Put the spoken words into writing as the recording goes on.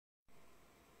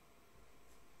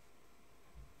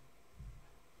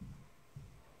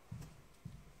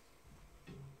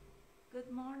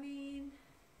morning.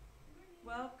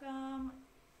 Welcome.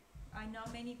 I know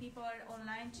many people are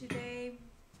online today.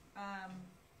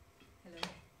 Hello,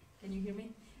 can you hear me?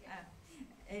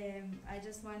 Yeah. I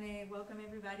just want to welcome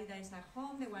everybody that is at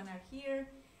home, the one are here.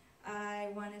 I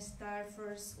want to start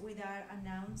first with our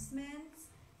announcements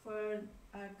for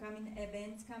our coming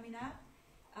events coming up.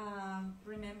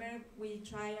 Remember, we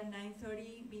try at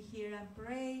 9:30 be here and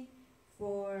pray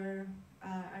for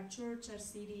our church, our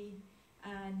city,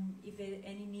 and if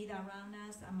any need around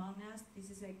us, among us,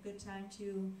 this is a good time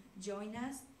to join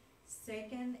us.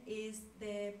 Second is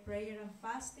the prayer and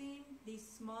fasting.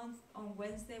 This month on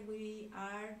Wednesday we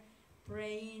are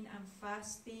praying and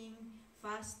fasting.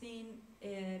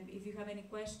 If you have any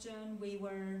question, we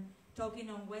were talking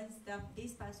on Wednesday,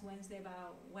 this past Wednesday,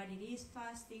 about what it is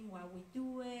fasting, why we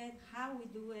do it, how we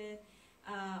do it,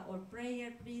 or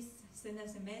prayer. Please send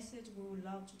us a message. We would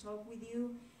love to talk with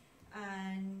you.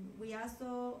 And we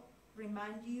also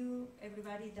remind you,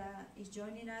 everybody that is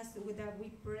joining us, that we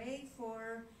pray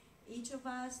for each of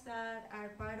us that are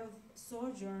part of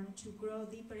Sojourn to grow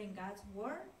deeper in God's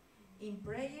Word, in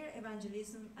prayer,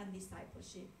 evangelism, and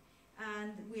discipleship.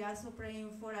 And we also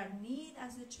praying for our need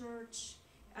as a church,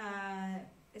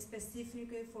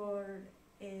 specifically for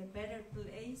a better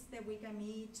place that we can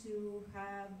meet, to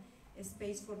have a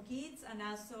space for kids, and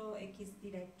also a kids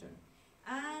director.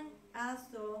 And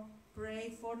also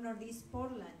pray for Northeast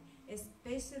Portland,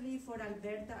 especially for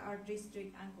Alberta, our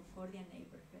district, and Concordia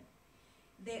neighborhood.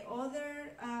 The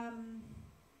other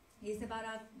is about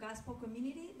our gospel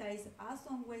community that is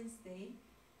also on Wednesday.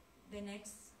 The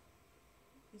next,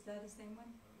 is that the same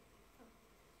one?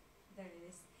 There it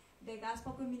is. The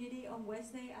gospel community on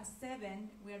Wednesday at 7,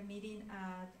 we are meeting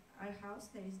at our house.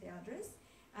 There is the address.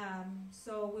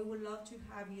 So we would love to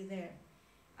have you there.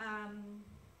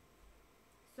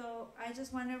 So I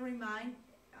just want to remind,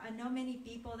 I know many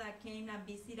people that came and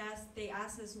visit us, they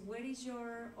asked us, where is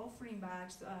your offering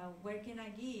box? Where can I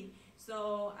give?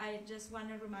 So I just want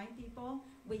to remind people,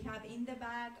 we have in the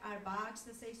back our box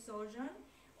that says Sojourn,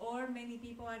 or many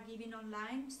people are giving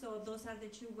online, so those are the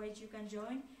two ways you can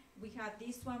join. We have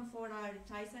this one for our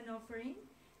tithes and offering,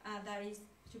 that is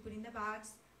to put in the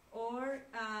box. Or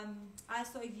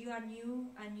also, if you are new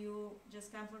and you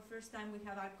just come for the first time, we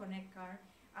have our Connect card.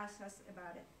 Ask us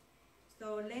about it.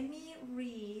 So let me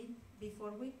read,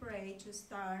 before we pray, to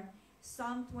start,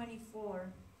 Psalm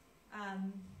 24.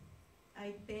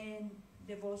 I've been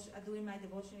doing my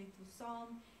devotion to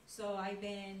Psalm, so I've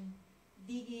been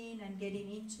digging and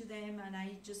getting into them, and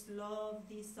I just love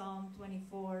this Psalm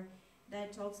 24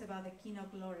 that talks about the King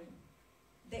of Glory.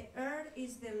 The earth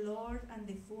is the Lord and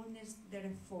the fullness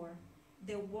thereof,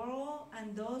 the world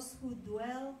and those who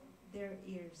dwell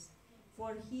therein.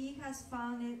 For he has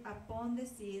founded upon the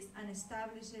seas and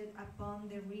established it upon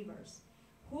the rivers.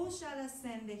 Who shall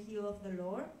ascend the hill of the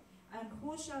Lord, and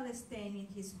who shall stand in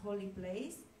his holy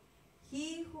place?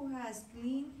 He who has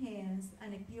clean hands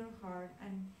and a pure heart,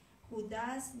 and who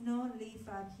does not lift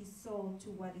up his soul to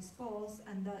what is false,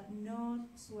 and does not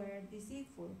swear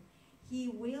deceitful. He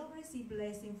will receive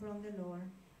blessing from the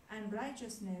Lord, and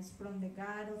righteousness from the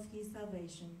God of his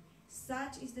salvation.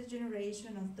 Such is the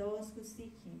generation of those who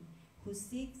seek him, who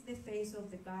seeks the face of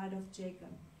the God of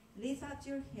Jacob. Lift up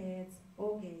your heads,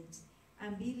 O gates,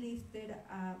 and be lifted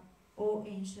up, O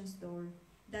ancient door,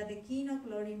 that the King of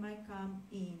glory might come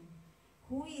in.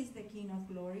 Who is the King of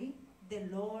glory? The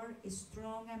Lord is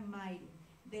strong and mighty,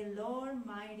 the Lord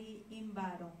mighty in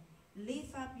battle.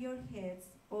 Lift up your heads,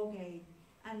 O gate,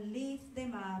 and lift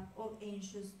them up, O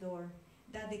ancient door,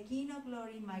 that the King of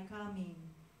glory might come in.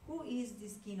 Who is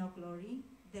this King of glory?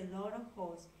 The Lord of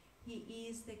hosts. He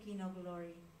is the King of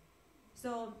glory.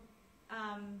 So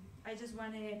I just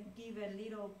want to give a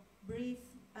little brief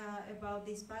about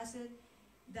this passage,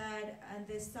 that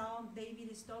the Psalm David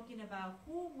is talking about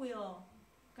who will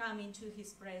come into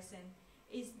his presence.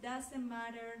 It doesn't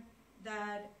matter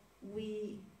that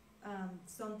we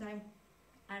sometimes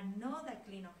are not that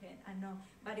clean of head, I know,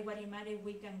 but what it matters,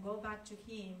 we can go back to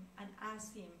him and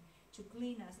ask him to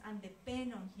clean us and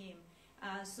depend on him.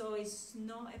 So it's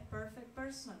not a perfect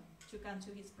person to come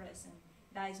to his presence.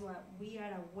 That is what we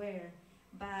are aware.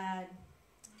 But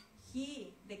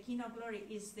he, the King of Glory,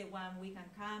 is the one we can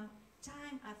come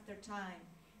time after time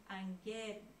and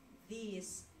get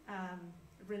this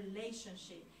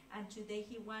relationship. And today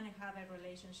he wants to have a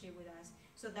relationship with us.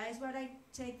 So that is what I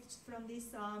take from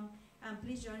this psalm. And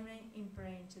please join me in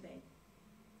praying today.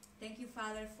 Thank you,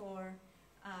 Father, for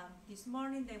this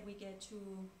morning that we get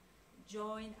to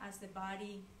join as the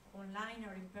body online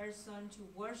or in person to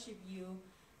worship you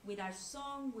with our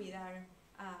song, with our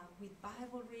with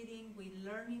Bible reading, with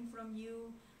learning from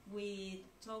you, with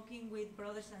talking with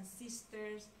brothers and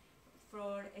sisters,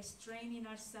 for straining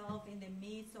ourselves in the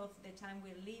midst of the time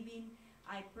we're living.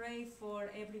 I pray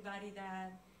for everybody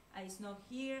that is not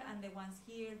here and the ones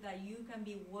here, that you can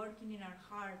be working in our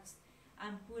hearts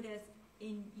and put us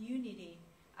in unity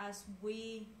as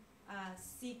we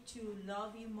seek to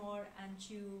love you more and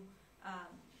to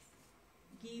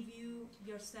give you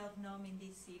yourself known in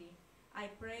this city. I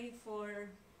pray for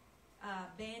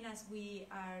Ben as we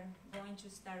are going to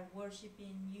start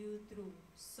worshiping you through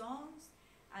songs.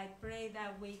 I pray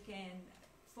that we can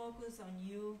focus on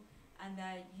you and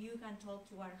that you can talk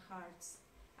to our hearts.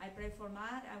 I pray for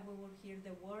Matt and we will hear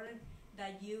the word,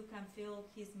 that you can fill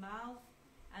his mouth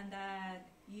and that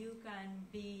you can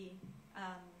be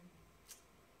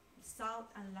salt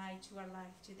and light to our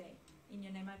life today. In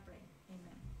your name I pray.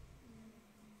 Amen.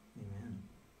 Amen.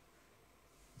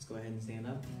 Let's go ahead and stand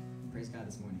up and praise God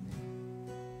this morning.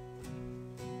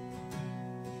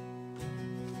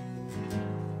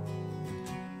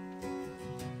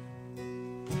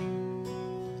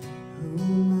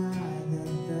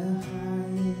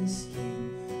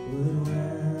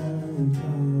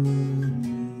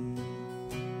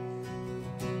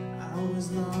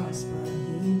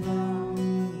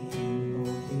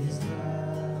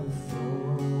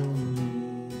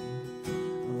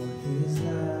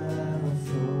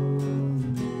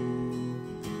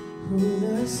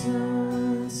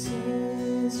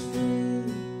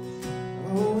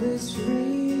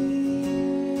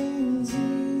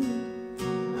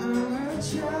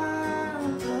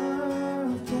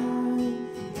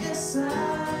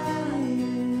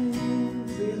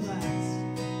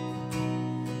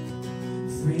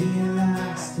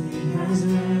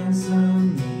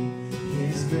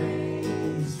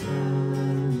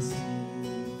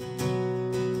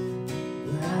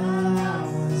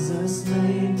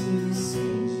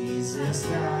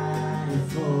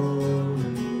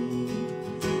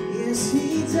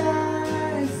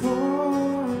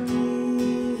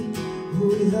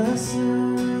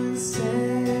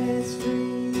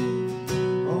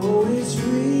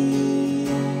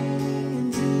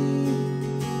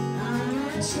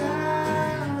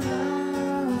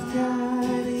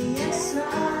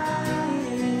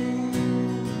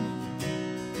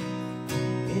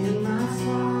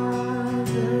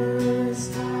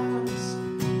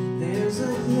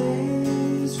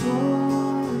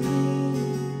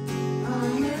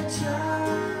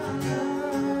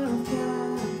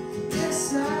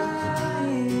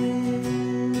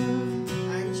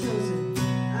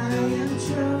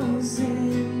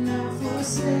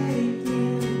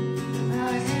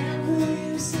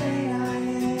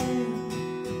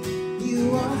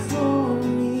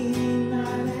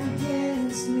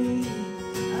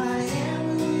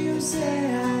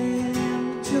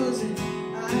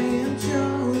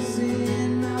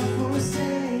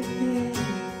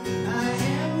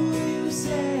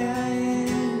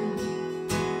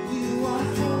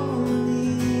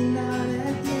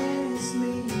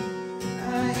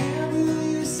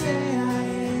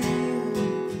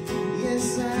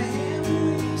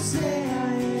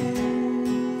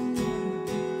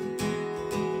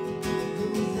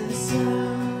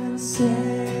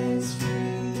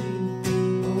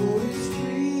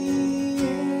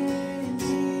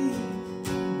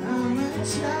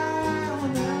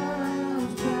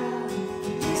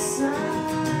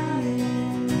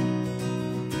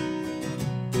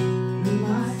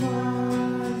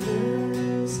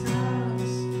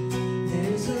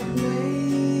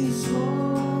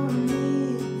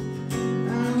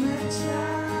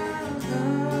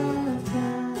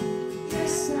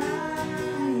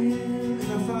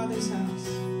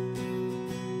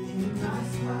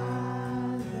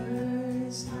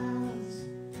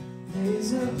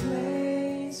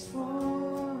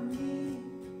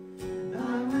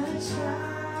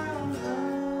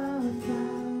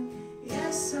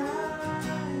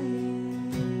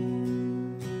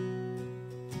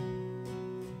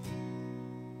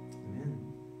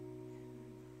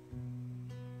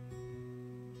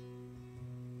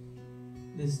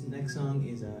 This next song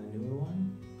is a newer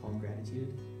one called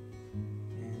Gratitude.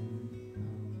 And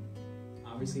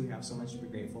obviously we have so much to be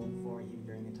grateful for, even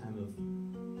during a time of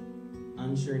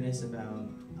unsureness about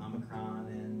Omicron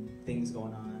and things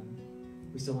going on.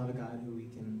 We still have a God who we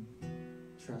can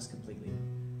trust completely.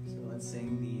 So let's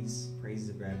sing these praises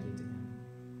of gratitude to Him.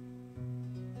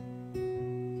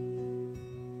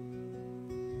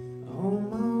 All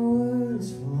my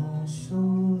words fall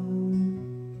short.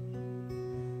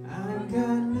 I've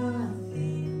got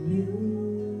nothing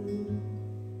new.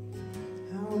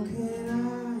 How can I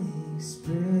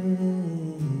express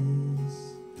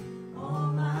all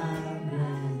my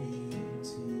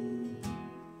gratitude?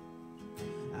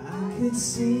 could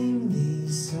sing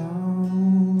these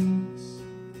songs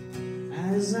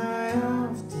as I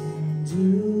often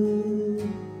do,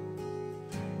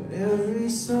 but every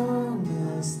song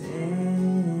must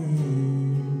end,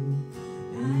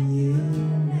 and you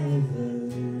never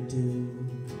do.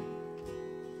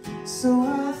 So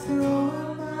I throw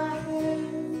up my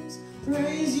hands,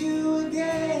 praise you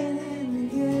again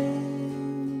and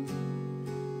again,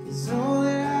 'cause all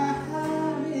that I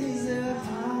have is a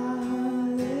hallelujah,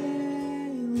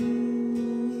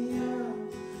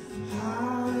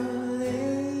 hallelujah.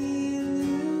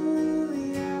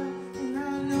 And I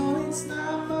know it's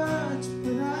not much,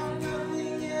 but I've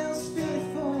nothing else fit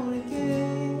for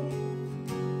again,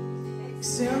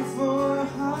 except for a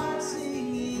heart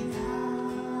singing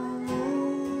hallelujah,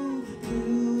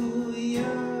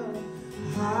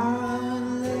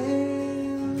 hallelujah.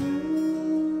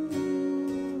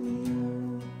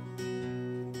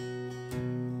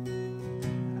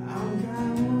 I've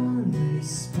got one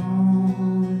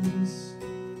response,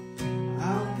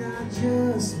 I've got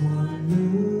just one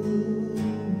move,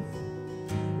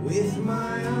 with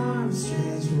my arms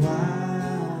stretched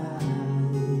wide,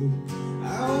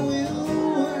 I will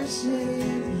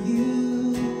worship you.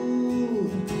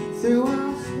 Throw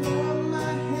out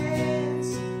my hands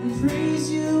and praise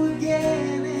you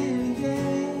again and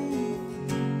again,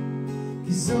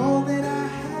 'cause all that I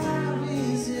have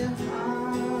is a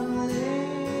hallelujah,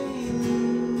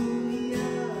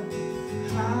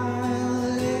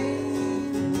 hallelujah.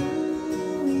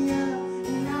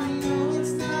 And I know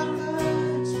it's not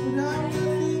much, but I've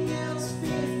nothing else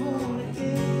fit for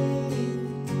again,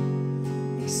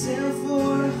 except for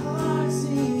a heart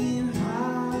singing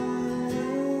hallelujah,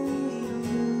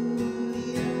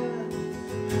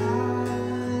 hallelujah.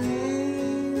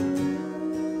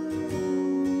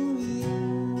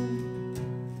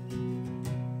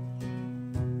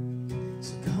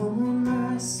 So come on,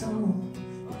 my soul,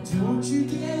 don't you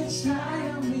get shy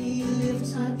on me, lift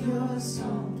up your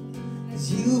song, 'cause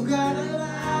you got a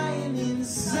lion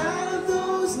inside of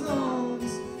those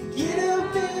lungs. Get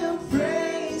up and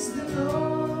praise the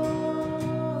Lord.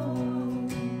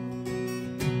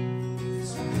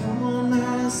 So come on,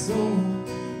 my soul,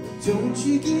 don't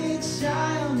you get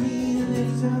shy on me,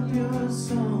 lift up your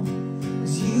song,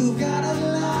 'cause you got a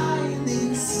lion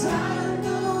inside of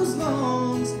those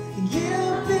lungs. Get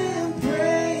up and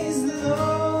praise the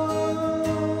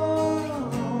Lord.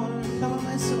 Come on,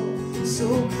 my soul. So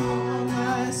come on,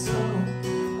 my soul,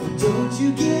 oh, don't you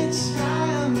get shy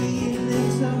on me,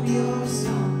 lift up your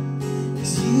song,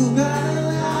 'cause you got a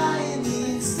lion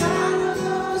inside of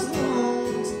those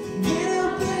lungs. Get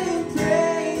up and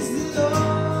praise the Lord.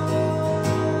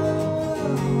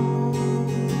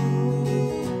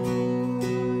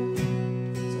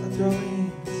 So I throw my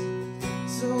hands,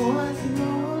 so I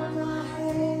throw up my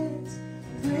hands,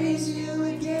 praise you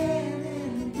again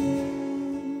and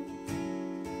again,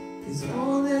 'cause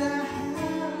all that I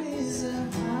have is a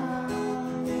hallelujah,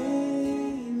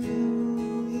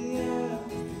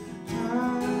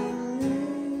 hallelujah.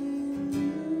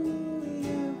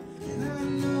 And I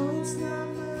know it's not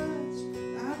much,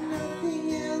 I've nothing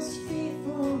else fit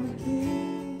for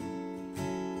again,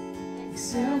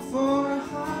 except for a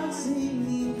heart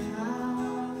singing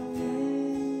hallelujah,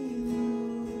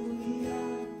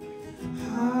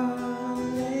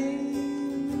 hallelujah.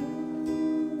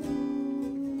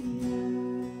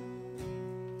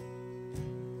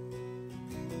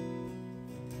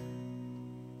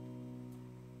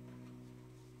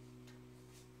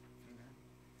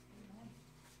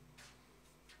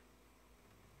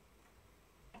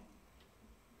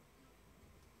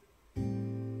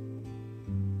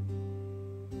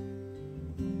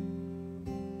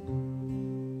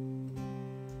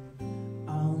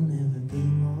 I'll never be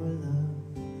more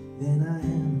loved than I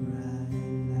am right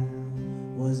now.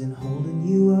 Wasn't holding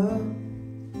you up,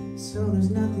 so there's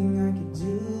nothing I can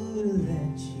do to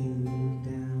let you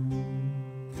down.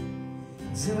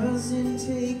 Doesn't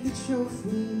take a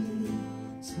trophy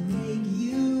to make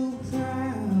you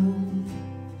proud.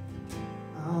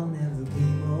 I'll never be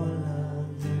more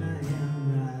loved than I am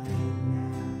right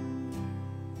now.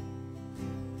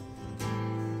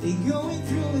 They're going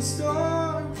through a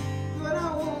storm, but I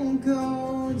won't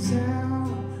go down.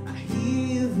 I hear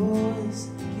your voice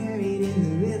carried in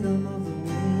the rhythm of the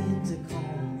wind to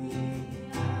call me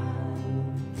out.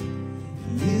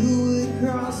 You would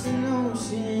cross an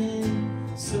ocean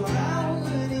so I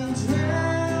wouldn't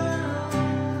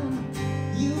drown.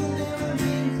 You've never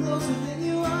been closer than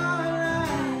you are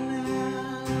right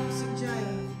now. Sing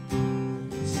Jireh.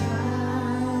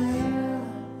 Jireh,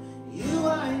 you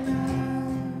are enough.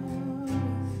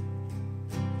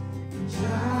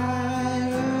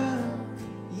 Jireh,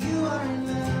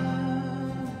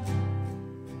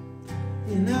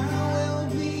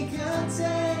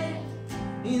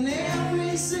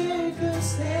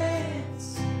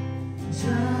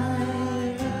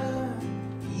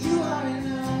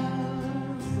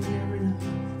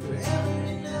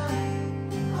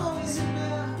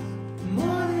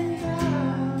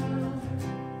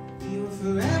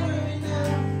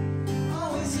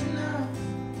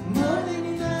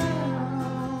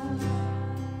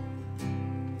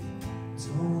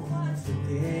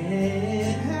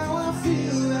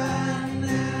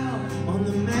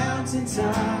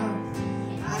 mountaintop,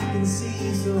 I can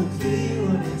see so clear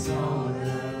what it's all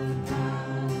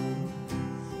about.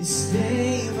 You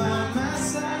stay by my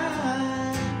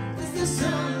side as the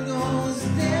sun goes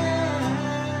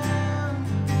down.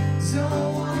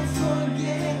 Don't wanna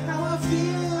forget how I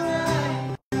feel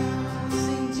right now.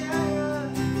 Sing Jireh,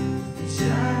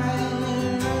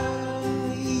 Jireh,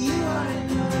 you are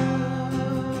enough.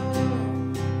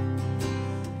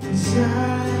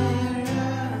 Jireh,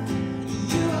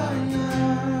 you are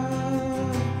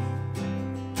enough.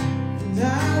 And I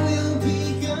will be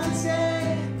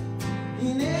content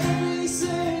in every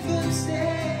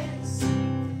circumstance.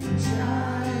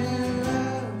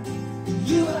 Jireh,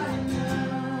 you are enough.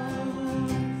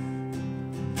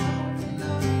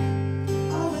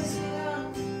 Always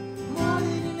enough, more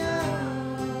than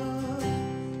enough.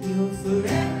 You're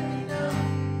forever enough,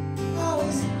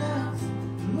 always enough,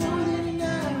 more than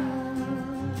enough.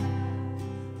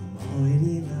 I'm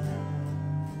already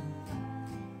loved,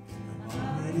 I'm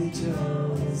already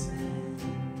chosen.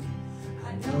 I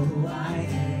know who I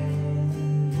am,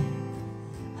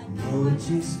 I know what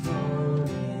you've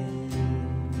spoken.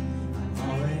 I'm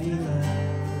already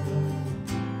loved,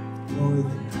 more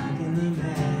than I can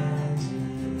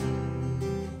imagine.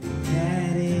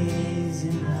 That is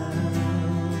enough.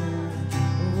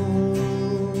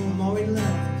 Oh, I'm already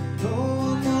loved. Oh,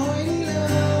 I'm already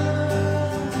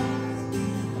loved.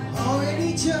 I'm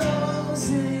already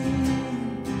chosen.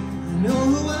 I know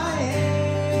who I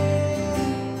am.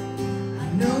 I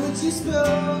know what you've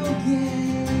spoken.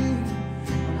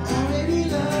 I'm already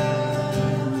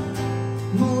loved,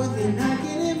 more than I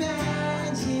can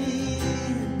imagine.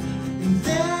 And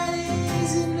that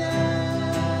is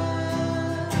enough.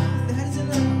 That is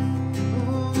enough.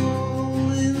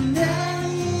 Oh, and that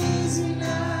is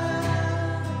enough.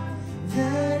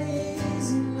 That is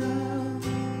enough.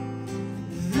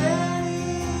 That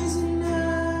is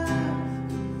enough.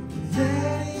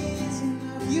 That is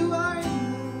enough. You are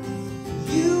enough.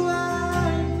 You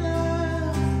are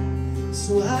enough.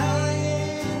 So I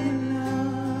am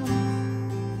enough.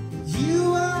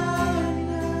 You are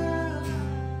enough.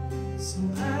 So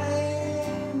I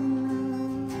am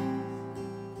enough.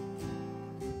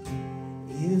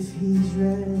 If he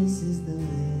dresses the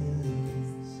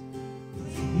lilies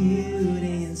with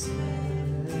beauty and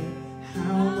splendor,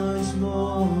 how much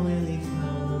more will he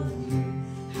clothe you?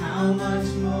 How much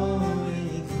more will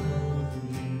he clothe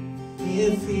you?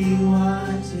 If he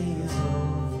watches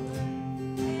over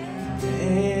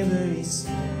every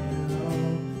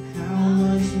sparrow, how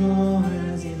much more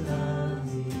does he love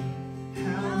you?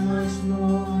 How much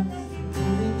more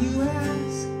than you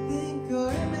ask, think,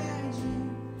 or imagine,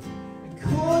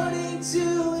 according to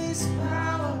his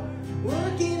power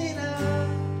working in us.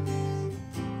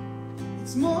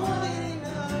 It's more than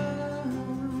enough,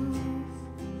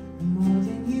 more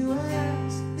than you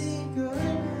ask, think, or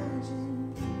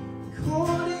imagine,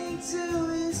 according to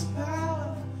his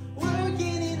power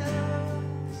working in us.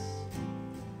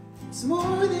 It's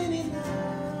more than enough.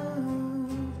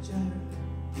 Jireh,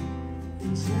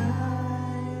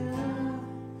 Jireh,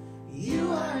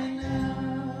 you are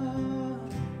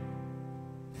enough.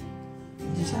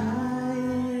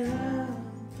 Jireh,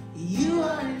 you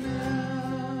are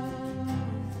enough.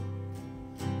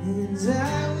 And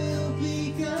I will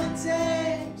be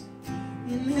content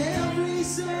in every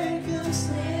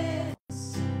circumstance.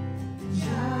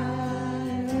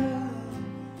 Jireh,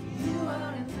 you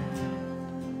are enough.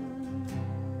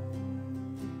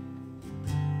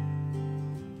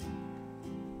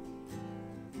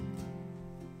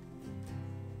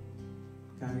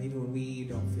 God, even when we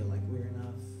don't feel like we're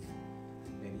enough,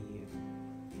 maybe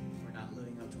we're not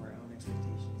living up to our own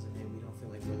expectations, and maybe we don't feel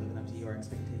like we're living up to your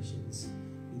expectations,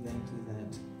 we thank you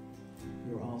that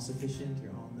you're all sufficient,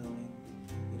 you're all knowing,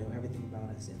 you know everything about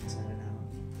us inside and out,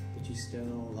 but you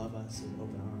still love us with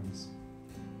open arms.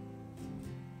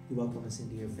 You welcome us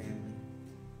into your family.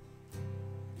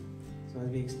 So as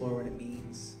we explore what it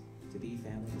means to be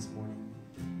family this morning,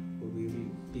 would we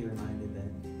be reminded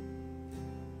that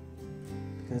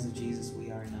because of Jesus we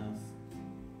are enough,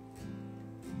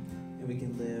 and we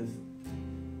can live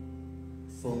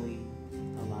fully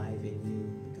alive in you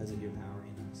because of your power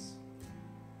in us.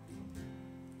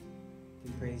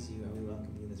 We praise you and we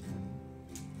welcome you this morning.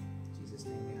 In Jesus'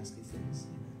 name we ask these things.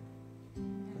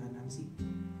 Amen. Go ahead and have a seat.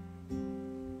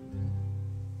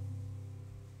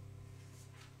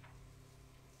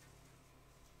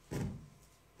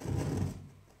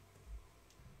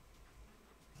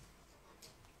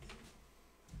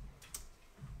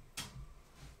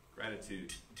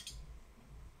 Gratitude.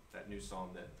 That new song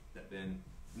that Ben,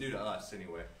 new to us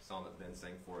anyway, song that Ben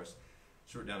sang for us.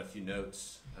 Just wrote down a few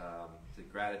notes. To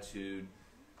gratitude,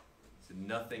 to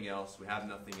nothing else. We have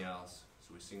nothing else.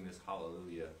 So we sing this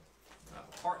hallelujah.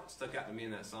 The part that stuck out to me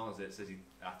in that song is that it says,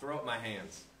 I throw up my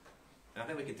hands. And I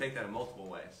think we can take that in multiple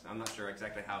ways. I'm not sure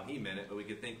exactly how he meant it, but we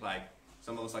could think like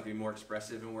some of us like to be more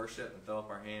expressive in worship and throw up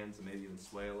our hands and maybe even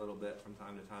sway a little bit from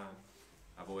time to time.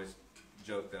 I've always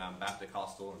joked that I'm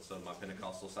Baptist-costal, and so my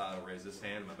Pentecostal side will raise this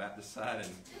hand, my Baptist side, and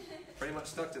pretty much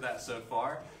stuck to that so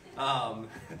far.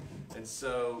 And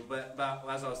so, but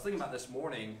as I was thinking about this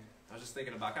morning, I was just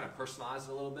thinking about kind of personalize it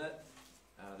a little bit.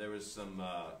 There was some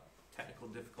technical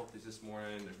difficulties this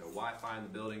morning. There's no Wi-Fi in the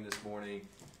building this morning.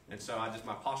 And so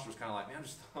my posture was kind of like, man, I'm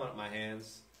just throwing up my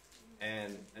hands.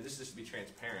 And this is just to be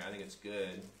transparent. I think it's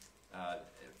good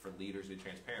for leaders to be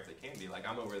transparent if they can be. Like,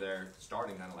 I'm over there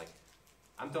starting kind of like,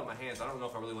 I'm throwing my hands. I don't know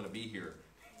if I really want to be here.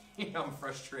 I'm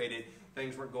frustrated.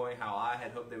 Things weren't going how I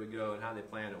had hoped they would go and how they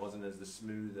planned. It wasn't as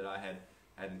smooth that I had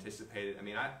anticipated. I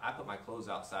mean, I put my clothes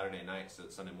out Saturday night, so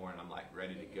Sunday morning I'm like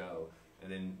ready to go.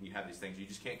 And then you have these things you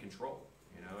just can't control,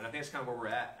 you know. And I think that's kind of where we're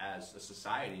at as a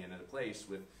society and at a place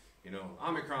with, you know,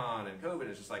 Omicron and COVID.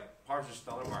 It's just like part of just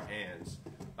throwing up our hands.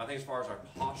 I think as far as our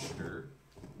posture,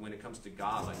 when it comes to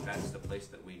God, like that's the place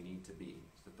that we need to be,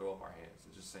 is to throw up our hands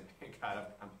and just say, man, God,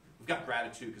 we've got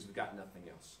gratitude because we've got nothing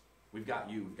else. We've got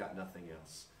you, we've got nothing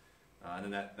else.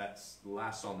 And then that's the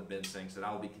last song that Ben sang, said,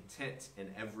 I will be content in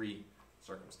every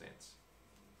circumstance.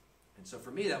 And so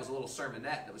for me, that was a little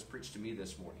sermonette that was preached to me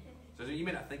this morning. So you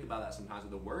may not think about that sometimes,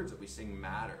 but the words that we sing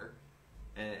matter.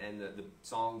 And the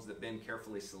songs that Ben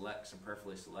carefully selects and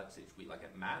prayerfully selects each week, like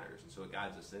it matters. And so it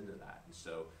guides us into that. And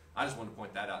so I just wanted to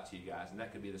point that out to you guys. And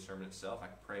that could be the sermon itself. I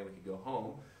could pray and we could go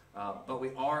home. But we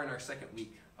are in our second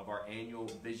week of our annual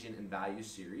Vision and Values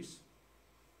series,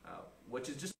 which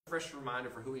is just a fresh reminder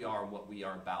for who we are and what we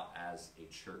are about as a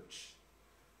church.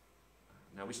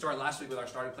 Now, we started last week with our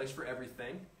starting place for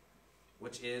everything,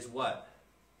 which is what?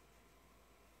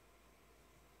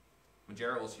 When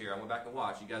Gerald was here, I went back and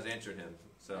watched. You guys answered him.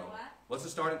 So, what's the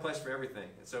starting place for everything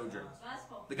at Sojourn?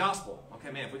 Gospel. The gospel. Okay,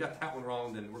 man, if we got that one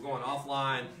wrong, then we're going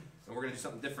offline, and we're going to do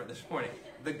something different this morning.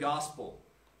 The gospel.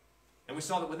 And we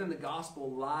saw that within the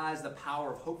gospel lies the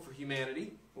power of hope for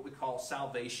humanity, what we call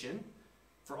salvation,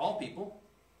 for all people,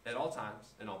 at all times,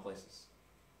 in all places,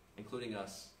 including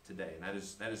us today. And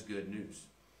that is good news.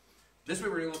 This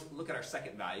week we're going to look at our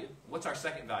second value. What's our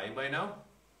second value? Anybody know?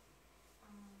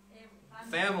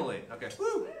 Family. Okay.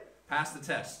 Woo! Pass the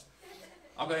test.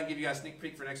 I'll go ahead and give you guys a sneak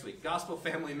peek for next week. Gospel,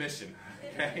 family, mission.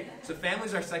 Okay? So family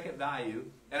is our second value.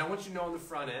 And I want you to know on the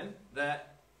front end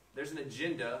that there's an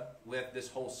agenda with this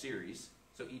whole series.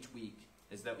 So each week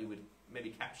is that we would maybe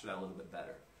capture that a little bit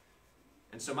better.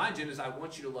 And so my agenda is I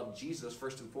want you to love Jesus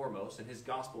first and foremost and his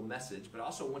gospel message, but I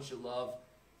also want you to love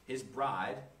his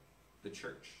bride, the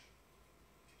church.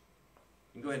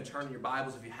 You can go ahead and turn in your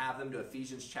Bibles, if you have them, to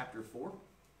Ephesians chapter 4.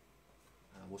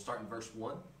 We'll start in verse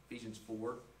 1. Ephesians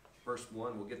 4, verse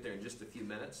 1. We'll get there in just a few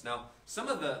minutes. Now, some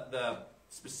of the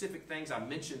specific things I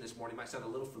mentioned this morning might sound a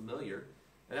little familiar.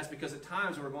 And that's because at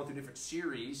times when we're going through different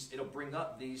series, it'll bring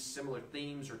up these similar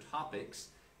themes or topics.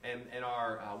 And in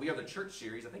our We Are the Church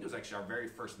series, I think it was actually our very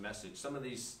first message. Some of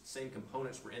these same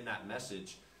components were in that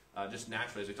message just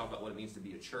naturally as we talk about what it means to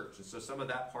be a church. And so some of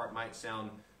that part might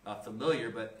sound familiar,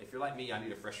 but if you're like me, I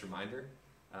need a fresh reminder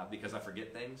because I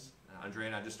forget things. Andrea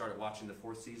and I just started watching the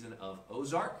 4th season of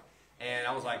Ozark. And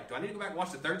I was like, do I need to go back and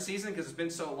watch the 3rd season? Because it's been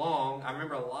so long. I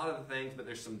remember a lot of the things, but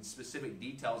there's some specific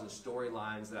details and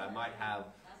storylines that I might have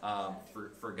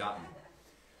forgotten.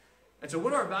 And so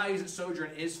one of our values at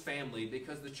Sojourn is family,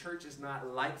 because the church is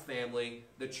not like family.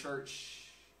 The church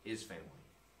is family.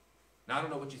 Now, I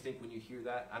don't know what you think when you hear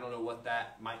that. I don't know what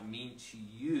that might mean to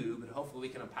you, but hopefully we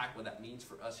can unpack what that means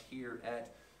for us here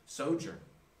at Sojourn.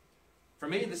 For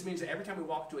me, this means that every time we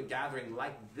walk to a gathering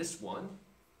like this one,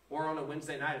 or on a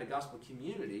Wednesday night at a gospel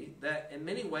community, that in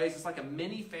many ways it's like a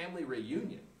mini family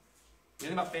reunion. You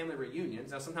know about family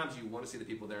reunions? Now, sometimes you want to see the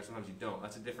people there, sometimes you don't.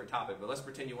 That's a different topic, but let's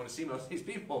pretend you want to see most of these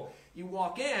people. You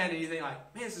walk in and you think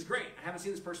like, man, this is great. I haven't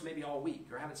seen this person maybe all week,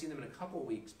 or I haven't seen them in a couple of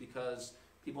weeks because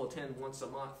people attend once a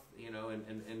month, you know,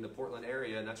 in the Portland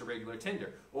area, and that's a regular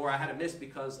attender. Or I had a miss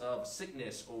because of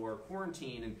sickness or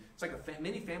quarantine, and it's like a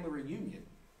mini family reunion.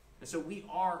 And so we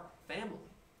are family.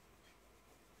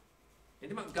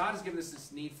 And God has given us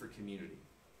this need for community.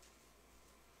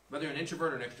 Whether you're an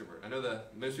introvert or an extrovert. I know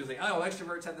most people think, oh,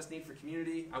 extroverts have this need for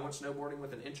community. I went snowboarding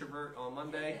with an introvert on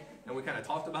Monday, and we kind of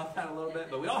talked about that a little bit.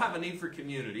 But we all have a need for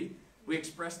community. We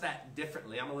express that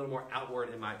differently. I'm a little more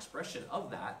outward in my expression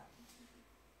of that.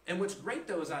 And what's great,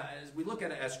 though, is as we look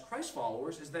at it as Christ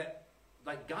followers, is that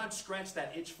like God scratched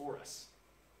that itch for us.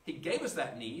 He gave us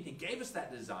that need. He gave us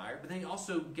that desire. But then he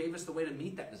also gave us the way to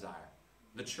meet that desire.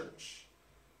 The church.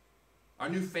 Our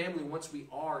new family once we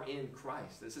are in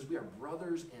Christ. It says we are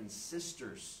brothers and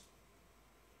sisters.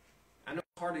 I know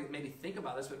it's hard to maybe think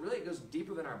about this, but really it goes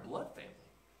deeper than our blood family.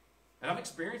 And I've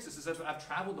experienced this as I've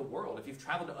traveled the world. If you've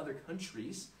traveled to other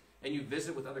countries and you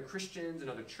visit with other Christians and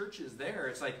other churches there,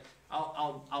 it's like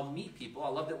I'll meet people. I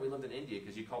love that we lived in India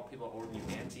because you call people over you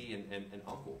auntie and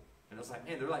uncle. And it was like,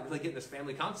 man, they're like really getting this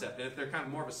family concept. And if they're kind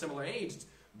of more of a similar age, it's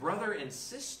brother and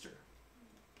sister.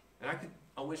 And I could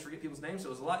always forget people's names, so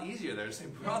it was a lot easier there to say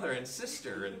brother and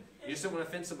sister. And you just don't want to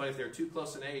offend somebody if they're too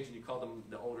close in age and you call them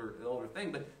the older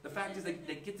thing. But the fact is they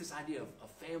get this idea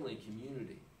of family and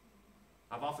community.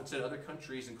 I've often said other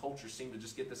countries and cultures seem to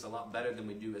just get this a lot better than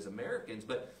we do as Americans.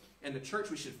 But in the church,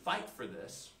 we should fight for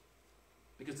this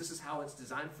because this is how it's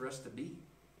designed for us to be.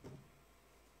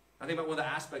 I think about one of the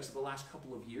aspects of the last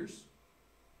couple of years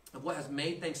of what has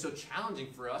made things so challenging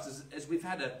for us is we've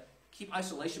had to keep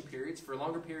isolation periods for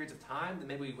longer periods of time than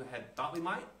maybe we had thought we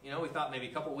might. You know, we thought maybe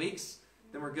a couple weeks,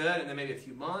 then we're good, and then maybe a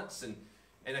few months. And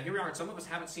here we are, and some of us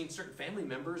haven't seen certain family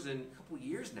members in a couple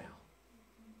years now.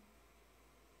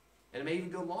 And it may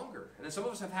even go longer. And then some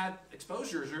of us have had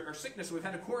exposures or sickness, and we've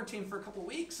had to quarantine for a couple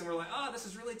weeks, and we're like, oh, this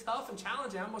is really tough and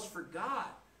challenging. I almost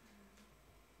forgot.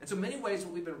 And so many ways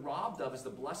what we've been robbed of is the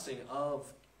blessing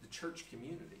of the church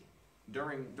community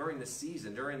during this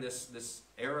season, during this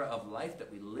era of life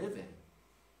that we live in.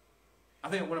 I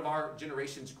think one of our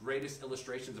generation's greatest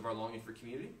illustrations of our longing for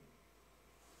community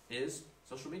is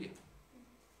social media.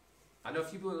 I know a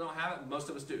few people that don't have it, but most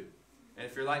of us do. And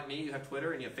if you're like me, you have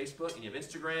Twitter and you have Facebook and you have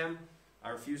Instagram. I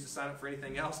refuse to sign up for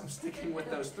anything else. I'm sticking with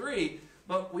those three.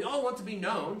 But we all want to be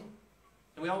known,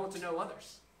 and we all want to know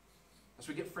others. So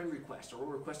we get friend requests, or we'll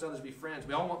request others to be friends.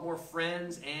 We all want more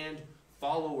friends and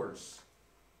followers.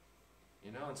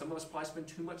 You know, and some of us probably spend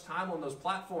too much time on those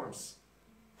platforms.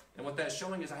 And what that's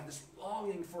showing is I have this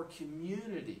longing for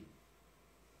community.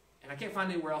 And I can't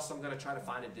find anywhere else, so I'm going to try to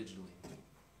find it digitally.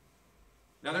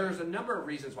 Now, there's a number of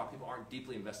reasons why people aren't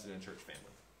deeply invested in a church family.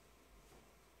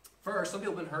 First, some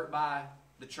people have been hurt by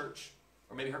the church,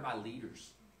 or maybe hurt by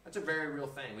leaders. That's a very real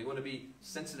thing. We want to be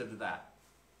sensitive to that.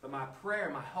 But my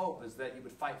prayer, my hope is that you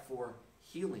would fight for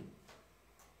healing,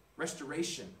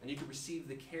 restoration, and you could receive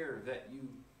the care that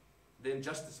the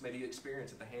injustice maybe you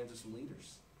experience at the hands of some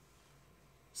leaders.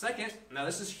 Second, now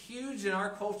this is huge in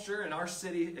our culture, in our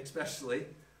city especially.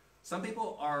 Some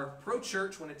people are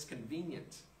pro-church when it's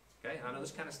convenient. Okay, and I know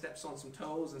this kind of steps on some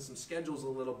toes and some schedules a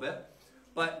little bit.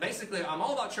 But basically, I'm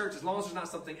all about church as long as there's not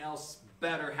something else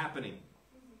better happening.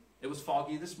 It was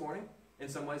foggy this morning. In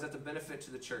some ways, that's a benefit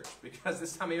to the church. Because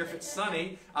this time of year, if it's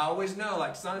sunny, I always know,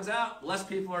 like, sun's out, less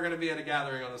people are going to be at a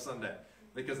gathering on a Sunday.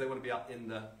 Because they want to be out in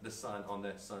the sun on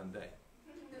that Sunday.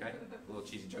 Okay? A little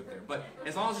cheesy joke there. But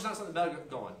as long as there's not something better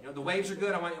going. You know, the waves are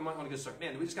good, I might want to go surf.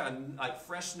 Man, we just got like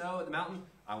fresh snow at the mountain.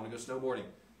 I want to go snowboarding.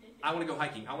 I want to go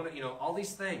hiking. I want to, all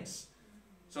these things.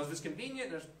 So if it's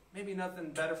convenient, there's maybe nothing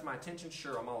better for my attention,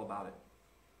 sure, I'm all about it.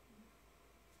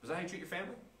 Is that how you treat your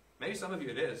family? Maybe some of you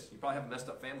it is. You probably have a messed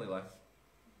up family life.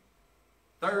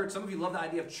 Third, some of you love the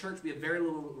idea of church. We have very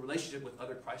little relationship with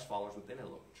other Christ followers within a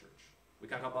local church. We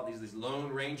kind of talk about these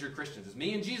Lone Ranger Christians. It's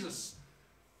me and Jesus.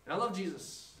 And I love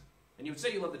Jesus. And you would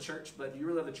say you love the church, but you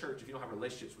really love the church if you don't have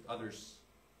relationships with others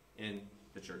in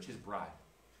the church, his bride.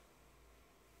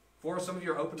 Four, some of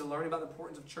you are open to learning about the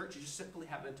importance of church. You just simply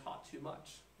haven't been taught too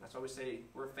much. That's why we say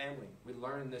we're a family. We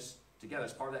learn this together.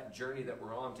 It's part of that journey that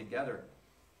we're on together.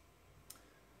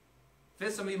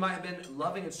 Fifth, some of you might have been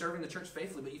loving and serving the church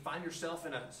faithfully, but you find yourself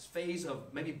in a phase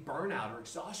of maybe burnout or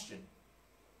exhaustion.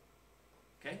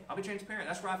 Okay? I'll be transparent.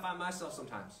 That's where I find myself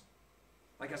sometimes.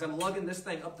 Like as I'm lugging this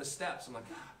thing up the steps, I'm like,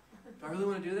 do I really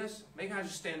want to do this? Maybe I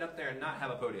just stand up there and not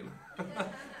have a podium.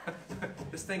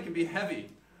 This thing can be heavy.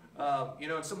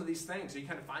 And some of these things, so you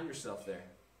kind of find yourself there.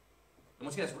 And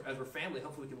once again, as we're family,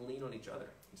 hopefully we can lean on each other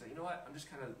and say, you know what, I'm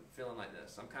just kind of feeling like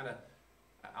this.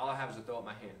 All I have is to throw up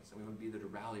my hands, and we want to be there to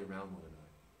rally around one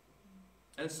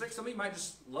another. And six, some of you might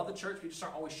just love the church, but you just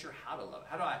aren't always sure how to love it.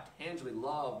 How do I tangibly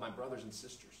love my brothers and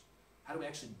sisters? How do we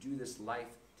actually do this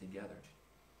life together?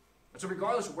 And so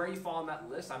regardless of where you fall on that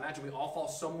list, I imagine we all fall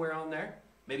somewhere on there,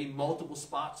 maybe multiple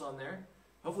spots on there.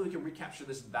 Hopefully we can recapture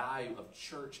this value of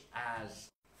church as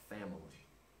family.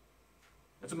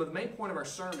 And so the main point of our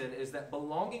sermon is that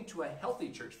belonging to a healthy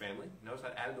church family, notice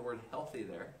I added the word healthy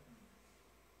there,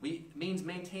 means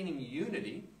maintaining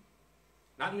unity,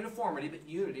 not uniformity, but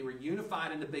unity. We're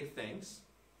unified in the big things,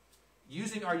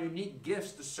 using our unique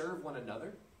gifts to serve one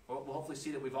another. We'll hopefully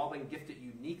see that we've all been gifted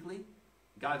uniquely.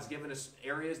 God's given us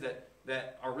areas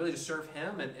that are really to serve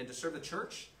Him and to serve the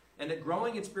church. and that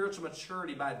growing in spiritual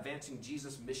maturity by advancing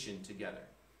Jesus' mission together.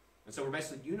 And so we're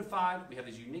basically unified, we have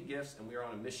these unique gifts, and we are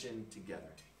on a mission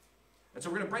together. And so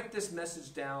we're going to break this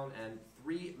message down in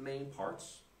three main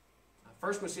parts.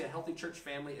 First, we're going to see a healthy church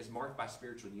family is marked by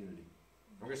spiritual unity.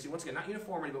 We're going to see, once again, not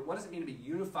uniformity, but what does it mean to be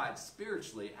unified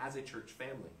spiritually as a church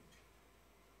family?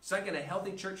 Second, a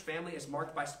healthy church family is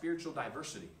marked by spiritual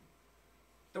diversity.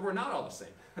 That we're not all the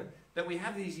same. That we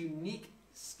have these unique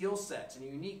skill sets and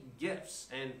unique gifts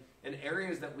and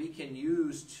areas that we can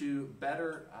use to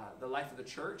better the life of the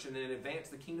church and then advance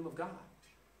the kingdom of God.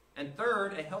 And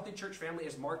third, a healthy church family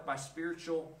is marked by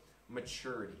spiritual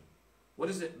maturity. What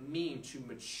does it mean to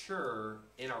mature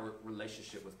in our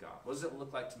relationship with God? What does it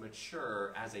look like to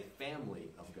mature as a family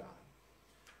of God?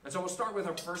 And so we'll start with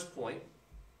our first point,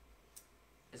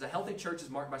 is a healthy church is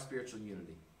marked by spiritual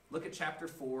unity. Look at chapter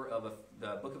 4 of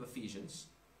the book of Ephesians,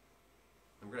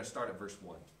 and we're going to start at verse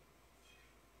 1. It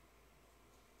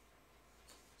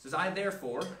says, I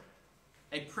therefore,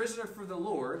 a prisoner for the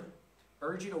Lord,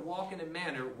 urge you to walk in a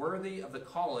manner worthy of the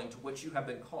calling to which you have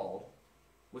been called,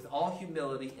 with all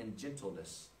humility and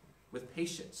gentleness, with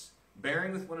patience,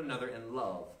 bearing with one another in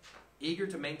love, eager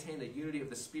to maintain the unity of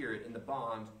the Spirit in the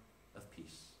bond of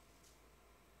peace.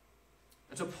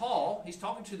 And so Paul, he's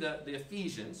talking to the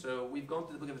Ephesians. So we've gone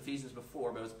through the book of Ephesians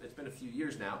before, but it's been a few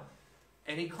years now.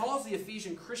 And he calls the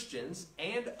Ephesian Christians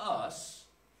and us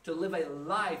to live a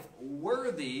life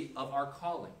worthy of our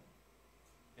calling.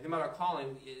 And about our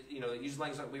calling, you know, it uses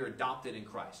language like we are adopted in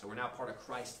Christ. So we're now part of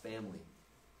Christ's family.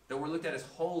 That we're looked at as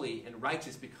holy and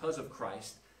righteous because of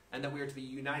Christ, and that we are to be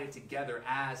united together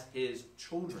as his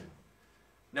children.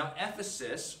 Now,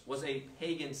 Ephesus was a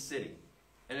pagan city.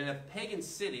 And in a pagan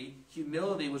city,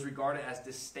 humility was regarded as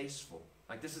distasteful.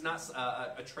 Like, this is not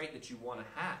a trait that you want to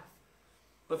have.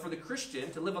 But for the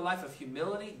Christian, to live a life of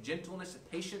humility, gentleness,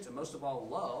 and patience, and most of all,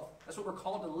 love, that's what we're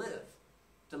called to live.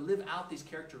 To live out these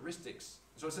characteristics.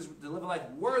 So it says to live a life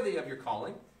worthy of your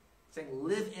calling. It's saying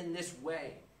live in this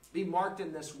way. Be marked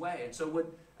in this way. And so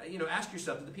ask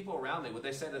yourself, do the people around me, would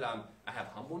they say that I have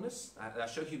humbleness? That I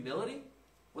show humility?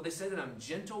 Would they say that I'm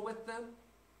gentle with them?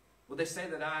 Would they say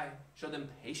that I show them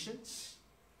patience?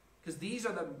 Because these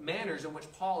are the manners in which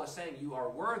Paul is saying you are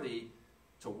worthy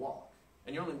to walk.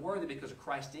 And you're only worthy because of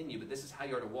Christ in you, but this is how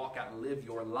you are to walk out and live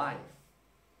your life.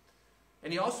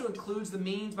 And he also includes the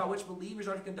means by which believers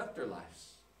are to conduct their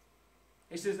lives.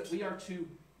 He says that we are to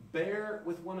bear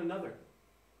with one another.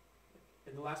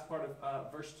 In the last part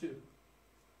of verse 2. He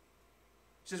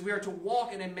says we are to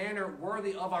walk in a manner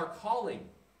worthy of our calling,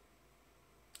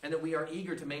 and that we are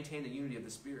eager to maintain the unity of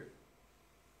the Spirit.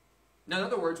 Now, in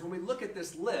other words, when we look at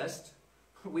this list,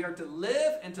 we are to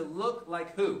live and to look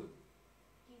like who?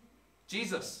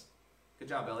 Jesus. Good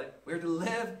job, Elliot. We are to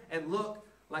live and look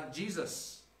like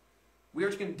Jesus. We are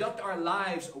to conduct our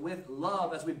lives with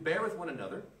love as we bear with one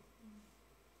another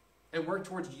and work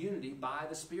towards unity by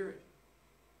the Spirit.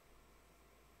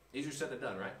 Easier said than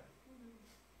done, right?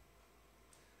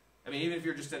 I mean, even if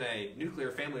you're just in a nuclear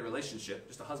family relationship,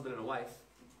 just a husband and a wife,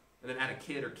 and then add a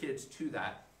kid or kids to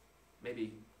that,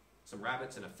 maybe some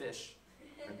rabbits and a fish,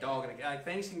 or a dog and a cat,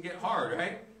 things can get hard,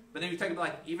 right? But then you take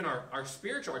about even our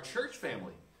spiritual, our church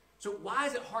family. So why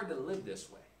is it hard to live this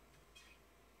way?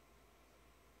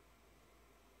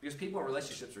 Because people in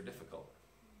relationships are difficult.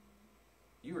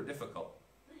 You are difficult.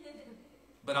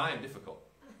 But I am difficult.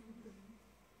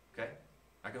 Okay?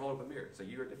 I can hold up a mirror and say,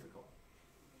 you are difficult.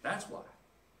 That's why.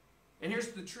 And here's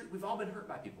the truth. We've all been hurt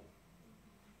by people.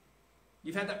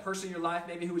 You've had that person in your life,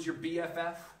 maybe who was your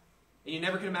BFF, and you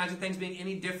never can imagine things being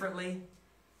any differently.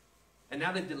 And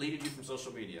now they've deleted you from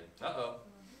social media. Uh-oh.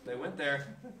 They went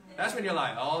there. That's when you're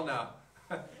like, oh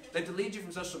no. They deleted you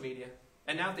from social media.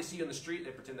 And now if they see you on the street,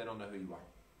 they pretend they don't know who you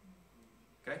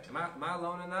are. Okay? Am I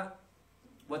alone in that?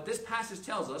 What this passage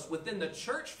tells us, within the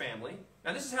church family,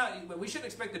 now this is how, we shouldn't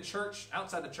expect the church,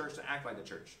 outside the church, to act like the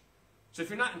church. So if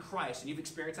you're not in Christ and you've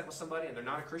experienced that with somebody and they're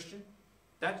not a Christian,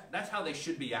 that's how they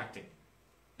should be acting.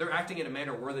 They're acting in a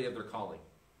manner worthy of their calling.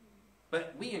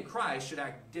 But we in Christ should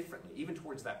act differently, even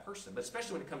towards that person. But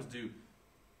especially when it comes to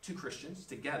two Christians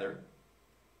together,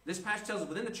 this passage tells us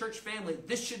within the church family,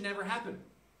 this should never happen.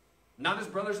 Not as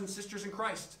brothers and sisters in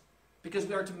Christ. Because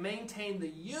we are to maintain the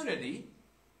unity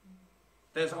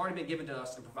that has already been given to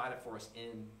us and provided for us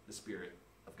in the Spirit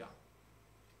of God.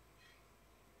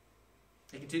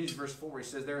 He continues in verse 4. He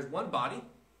says, there is one body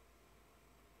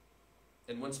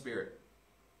and one Spirit.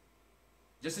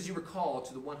 Just as you were called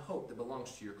to the one hope that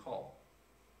belongs to your call.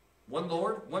 One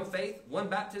Lord, one faith, one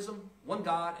baptism, one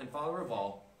God and Father of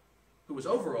all, who is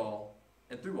over all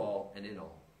and through all and in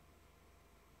all.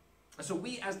 And so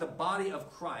we as the body of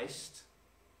Christ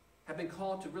have been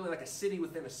called to really like a city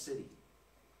within a city.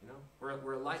 You know,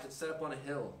 we're a light that's set up on a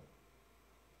hill.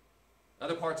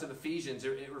 Other parts of Ephesians,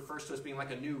 it refers to us being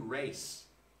like a new race.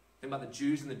 Think about the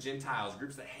Jews and the Gentiles,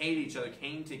 groups that hate each other,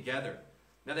 came together.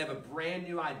 Now they have a brand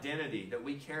new identity that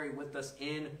we carry with us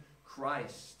in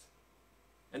Christ.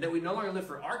 And that we no longer live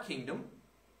for our kingdom,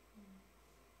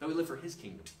 but we live for His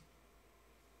kingdom.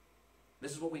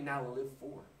 This is what we now live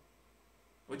for.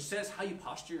 Which says how you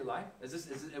posture your life.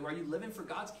 Are you living for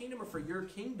God's kingdom or for your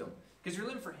kingdom? Because you're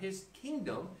living for His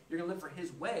kingdom, you're going to live for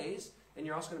His ways, and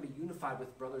you're also going to be unified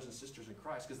with brothers and sisters in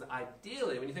Christ. Because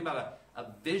ideally, when you think about a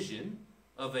vision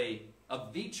of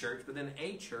the church, but then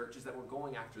a church, is that we're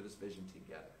going after this vision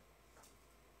together.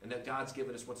 And that God's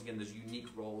given us, once again, those unique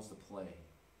roles to play.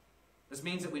 This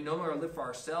means that we no longer live for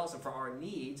ourselves and for our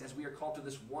needs, as we are called to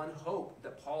this one hope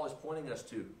that Paul is pointing us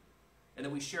to. And that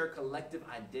we share a collective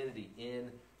identity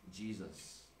in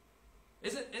Jesus.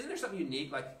 Isn't there something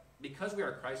unique? Like, because we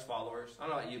are Christ followers, I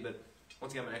don't know about you, but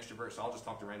once again, I'm an extrovert, so I'll just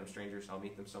talk to random strangers. I'll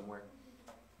meet them somewhere.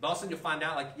 But all of a sudden you'll find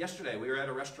out, like yesterday, we were at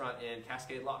a restaurant in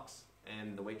Cascade Locks,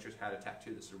 and the waitress had a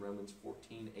tattoo that said Romans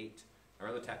 14:8. Our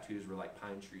other tattoos were like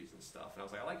pine trees and stuff. And I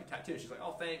was like, I like your tattoo. And she's like,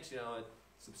 oh, thanks, you know,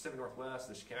 it's the Pacific Northwest.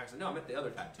 And she came back and said, no, I meant the other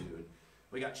tattoo. And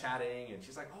we got chatting, and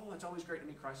she's like, oh, it's always great to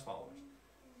meet Christ followers.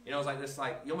 You know, it's like this,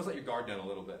 like, you almost let your guard down a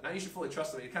little bit. Now you should fully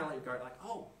trust them. You kind of let your guard, like,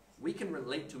 oh, we can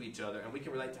relate to each other, and we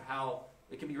can relate to how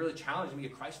it can be really challenging to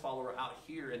be a Christ follower out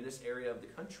here in this area of the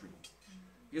country.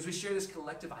 Because we share this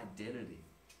collective identity.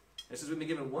 It says we've been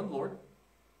given one Lord,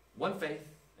 one faith,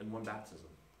 and one baptism.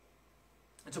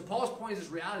 And so Paul's point is this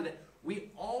reality that we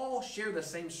all share the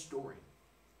same story.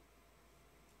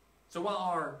 So while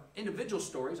our individual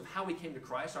stories of how we came to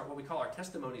Christ are what we call our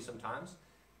testimony sometimes,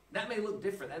 that may look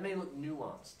different. That may look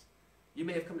nuanced. You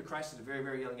may have come to Christ at a very,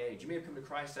 very young age. You may have come to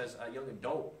Christ as a young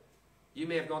adult. You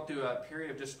may have gone through a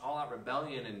period of just all-out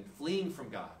rebellion and fleeing from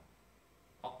God.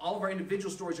 All of our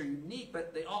individual stories are unique,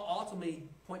 but they all ultimately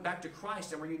point back to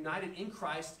Christ, and we're united in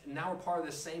Christ, and now we're part of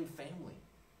the same family.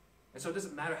 And so it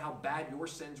doesn't matter how bad your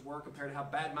sins were compared to how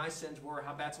bad my sins were, or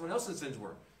how bad someone else's sins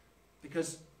were,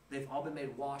 because they've all been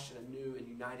made washed and anew and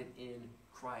united in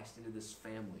Christ, into this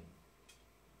family.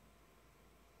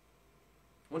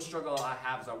 One struggle I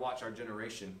have as I watch our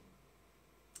generation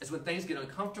is when things get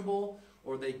uncomfortable,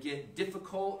 or they get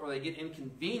difficult, or they get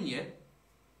inconvenient,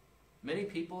 many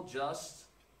people just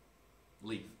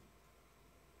leave.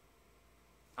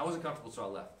 I wasn't comfortable, so I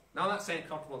left. Now, I'm not saying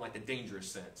comfortable in like the dangerous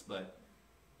sense, but,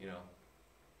 you know,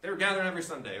 they were gathering every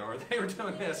Sunday, or they were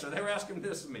doing this, or they were asking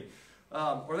this of me,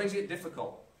 or things get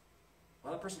difficult.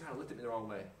 Well, that person kind of looked at me the wrong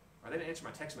way, or they didn't answer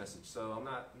my text message, so I'm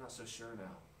not so sure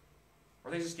now. Or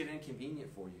they just get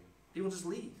inconvenient for you. People just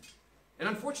leave. And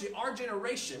unfortunately, our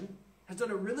generation has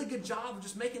done a really good job of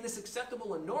just making this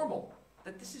acceptable and normal.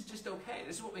 That this is just okay.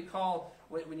 This is what we call,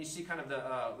 when you see kind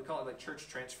of we call it like church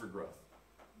transfer growth.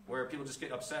 Where people just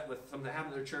get upset with something that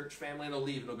happened to their church family, and they'll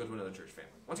leave and they'll go to another church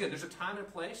family. Once again, there's a time and a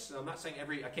place. So I'm not saying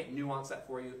I can't nuance that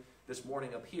for you this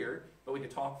morning up here, but we could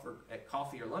talk at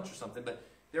coffee or lunch or something. But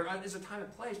there is a time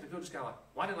and place, but people just kind of like,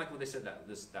 well, I didn't like what they said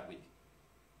that week.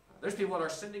 There's people at our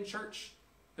sending church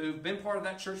who've been part of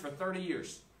that church for 30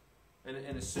 years. And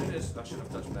as soon as, I shouldn't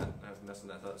have touched that, I was messing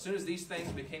that up. As soon as these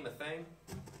things became a thing,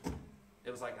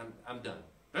 it was like, I'm done.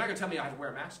 They're not going to tell me I have to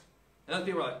wear a mask. And other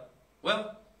people are like,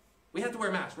 well, we have to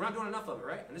wear masks. We're not doing enough of it,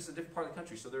 right? And this is a different part of the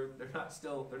country, so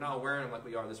they're not wearing them like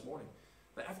we are this morning.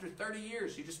 But after 30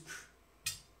 years, you just,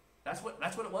 that's what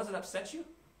it was that upset you?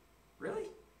 Really?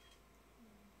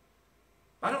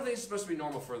 I don't think it's supposed to be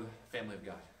normal for the family of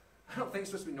God. I don't think it's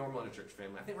supposed to be normal in a church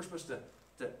family. I think we're supposed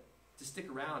to stick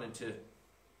around and to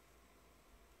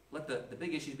let the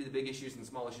big issues be the big issues and the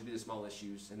small issues be the small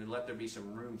issues, and then let there be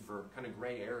some room for kind of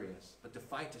gray areas, but to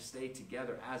fight to stay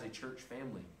together as a church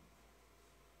family.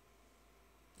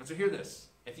 And so hear this.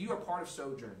 If you are part of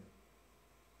Sojourn,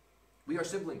 we are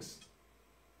siblings.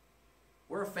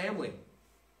 We're a family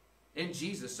in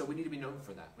Jesus, so we need to be known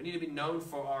for that. We need to be known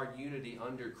for our unity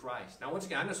under Christ. Now, once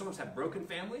again, I know some of us have broken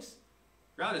families.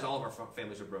 The reality is all of our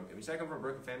families are broken. You say I come from a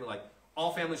broken family, like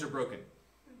all families are broken.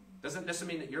 Doesn't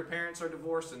necessarily mean that your parents are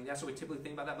divorced, and that's what we typically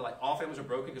think about that, but like all families are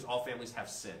broken because all families have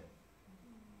sin.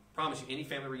 Promise you, any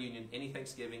family reunion, any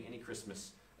Thanksgiving, any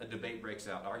Christmas, a debate breaks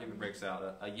out, an argument breaks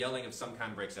out, a yelling of some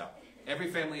kind breaks out. Every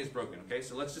family is broken, okay?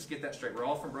 So let's just get that straight. We're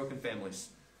all from broken families.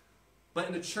 But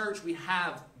in the church, we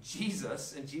have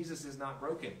Jesus, and Jesus is not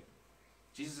broken.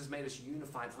 Jesus has made us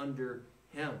unified under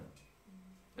Him.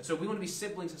 And so we want to be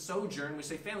siblings at Sojourn. We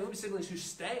say family, we want to be siblings who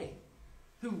stay,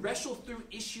 who wrestle through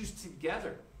issues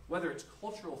together, whether it's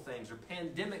cultural things or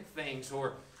pandemic things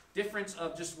or difference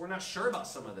of just we're not sure about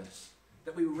some of this.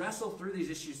 that we wrestle through these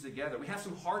issues together. We have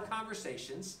some hard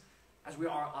conversations as we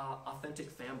are an authentic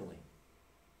family.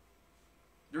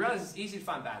 The reality is it's easy to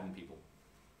find bad in people.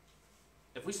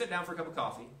 If we sit down for a cup of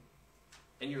coffee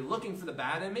and you're looking for the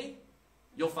bad in me,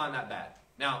 you'll find that bad.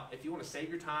 Now, if you want to save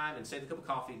your time and save the cup of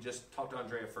coffee, just talk to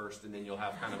Andrea first, and then you'll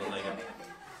have kind of a leg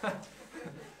up.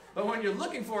 But when you're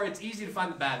looking for it, it's easy to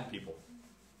find the bad in people.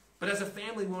 But as a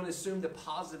family, we want to assume the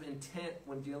positive intent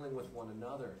when dealing with one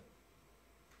another.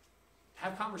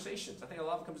 Have conversations. I think a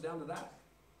lot of it comes down to that.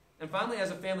 And finally,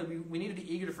 as a family, we need to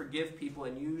be eager to forgive people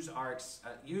and use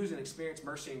and experience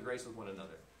mercy and grace with one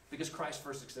another. Because Christ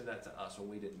first extended that to us when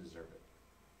we didn't deserve it.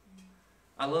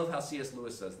 I love how C.S.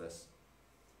 Lewis says this.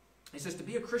 He says, to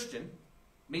be a Christian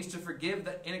means to forgive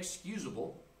the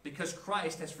inexcusable because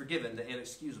Christ has forgiven the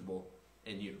inexcusable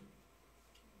in you.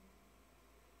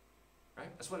 Right?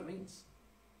 That's what it means.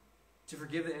 To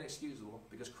forgive the inexcusable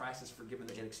because Christ has forgiven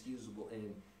the inexcusable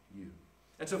in you.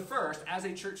 And so first, as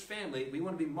a church family, we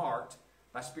want to be marked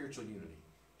by spiritual unity.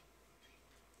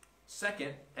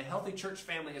 Second, a healthy church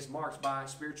family is marked by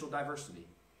spiritual diversity.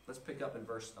 Let's pick up in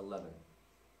verse 11. It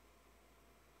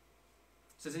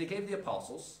says, and he gave the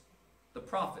apostles, the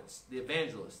prophets, the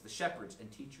evangelists, the shepherds, and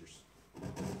teachers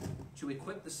to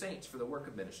equip the saints for the work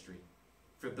of ministry,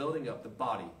 for building up the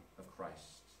body of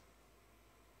Christ.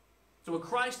 So when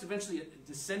Christ eventually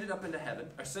ascended up into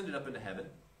heaven,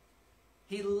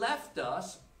 he left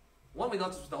us, one, he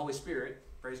left us with the Holy Spirit,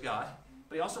 praise God,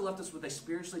 but he also left us with a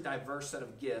spiritually diverse set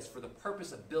of gifts for the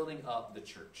purpose of building up the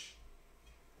church.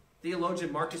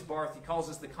 Theologian Marcus Barth, he calls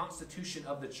this the constitution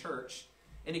of the church,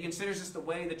 and he considers this the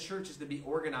way the church is to be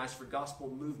organized for gospel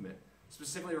movement,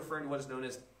 specifically referring to what is known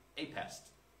as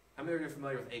APEST. How many of you are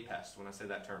familiar with APEST when I say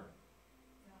that term?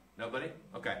 No. Nobody?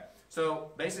 Okay.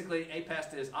 So basically,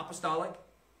 APEST is apostolic,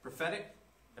 prophetic,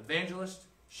 evangelist,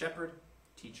 shepherd,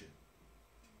 teacher.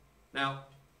 Now,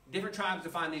 different tribes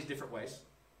define these different ways.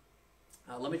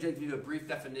 Let me give you a brief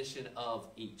definition of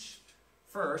each.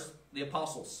 First, the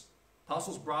apostles.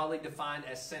 Apostles broadly defined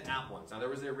as sent out ones. Now, there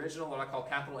was the original, what I call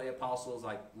capital A apostles,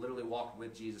 like literally walked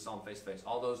with Jesus on face to face.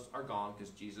 All those are gone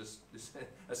because Jesus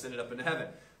ascended up into heaven.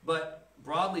 But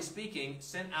broadly speaking,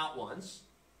 sent out ones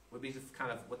would be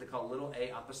kind of what they call little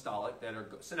a apostolic, that are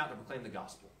sent out to proclaim the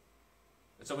gospel.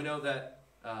 And so we know that,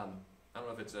 I don't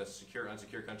know if it's a secure,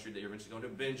 unsecure country that you're eventually going to,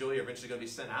 Ben and Julie are eventually going to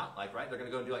be sent out, like, right? They're going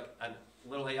to go and do like a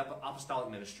little a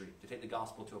apostolic ministry to take the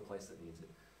gospel to a place that needs it.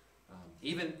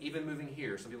 Even moving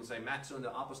here, some people say Matt's doing the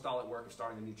apostolic work of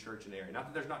starting a new church in the area. Not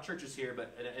that there's not churches here,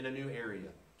 but in a new area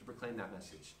to proclaim that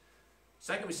message.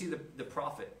 Second, we see the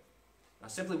prophet,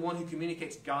 simply one who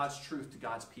communicates God's truth to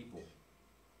God's people.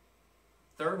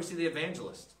 Third, we see the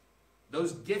evangelist,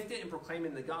 those gifted in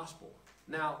proclaiming the gospel.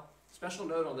 Now, special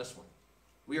note on this one.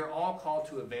 We are all called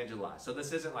to evangelize. So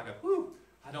this isn't like a, whew,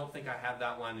 I don't think I have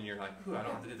that one, and you're like, whew, I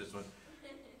don't have to do this one.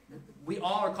 We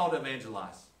all are called to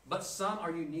evangelize. But some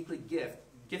are uniquely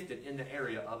gifted in the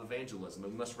area of evangelism,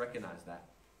 and we must recognize that.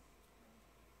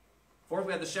 Fourth,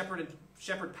 we have the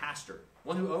shepherd pastor,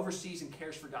 one who oversees and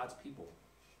cares for God's people.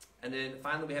 And then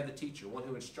finally, we have the teacher, one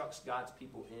who instructs God's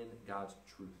people in God's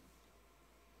truth.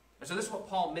 And so this is what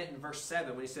Paul meant in verse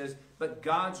 7 when he says, but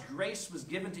God's grace was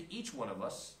given to each one of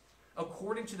us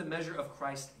according to the measure of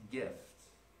Christ's gift.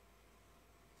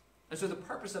 And so the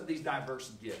purpose of these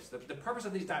diverse gifts, the purpose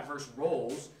of these diverse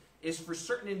roles is for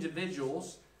certain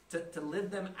individuals to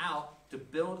live them out to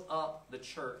build up the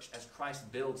church as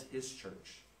Christ builds his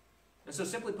church. And so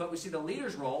simply put, we see the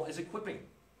leader's role is equipping.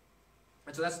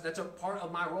 And so that's a part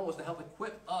of my role, is to help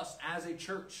equip us as a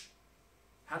church.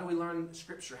 How do we learn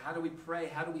Scripture? How do we pray?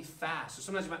 How do we fast? So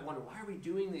sometimes you might wonder, why are we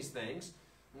doing these things?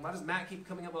 And why does Matt keep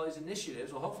coming up with all these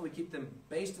initiatives? Well, hopefully we keep them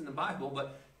based in the Bible,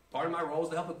 but part of my role is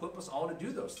to help equip us all to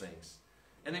do those things.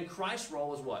 And then Christ's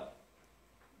role is what?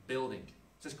 Building.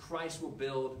 It says Christ will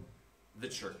build the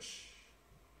church.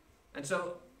 And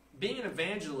so being an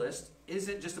evangelist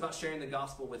isn't just about sharing the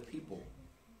gospel with people.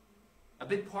 A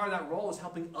big part of that role is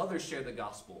helping others share the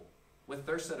gospel with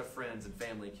their set of friends and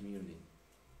family and community.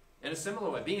 In a similar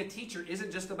way, being a teacher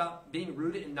isn't just about being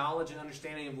rooted in knowledge and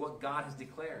understanding of what God has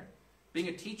declared. Being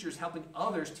a teacher is helping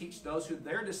others teach those who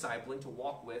they're discipling to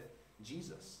walk with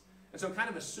Jesus. And so it kind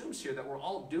of assumes here that we're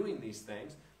all doing these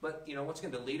things, but once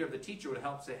again, the leader of the teacher would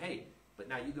help say, hey, but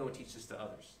now you go and teach this to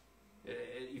others.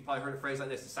 You've probably heard a phrase like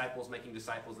this, disciples making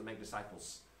disciples that make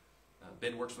disciples.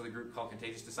 Ben works with a group called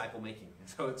Contagious Disciple Making. And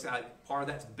so it's part of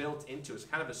that's built into it. It's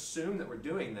kind of assumed that we're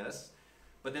doing this,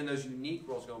 but then those unique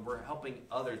roles go, we're helping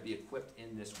others be equipped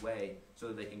in this way so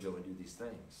that they can go and do these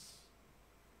things.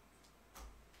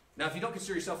 Now, if you don't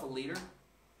consider yourself a leader,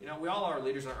 we all are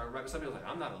leaders, right? But some people are like,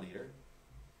 I'm not a leader.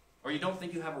 Or you don't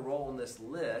think you have a role in this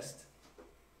list,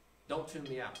 Don't tune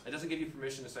me out. It doesn't give you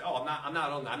permission to say, oh, I'm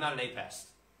not an APEST.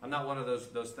 I'm not one of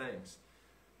those things.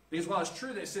 Because while it's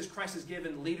true that it says Christ has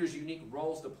given leaders unique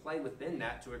roles to play within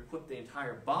that to equip the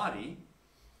entire body,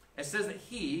 it says that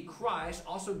he, Christ,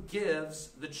 also gives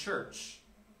the church.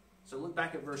 So look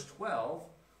back at verse 12.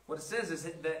 What it says is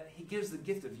that he gives the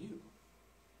gift of you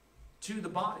to the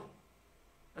body.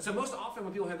 And so most often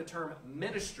when people hear the term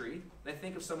ministry, they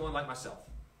think of someone like myself.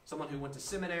 Someone who went to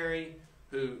seminary,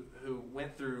 who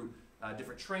went through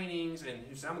different trainings, and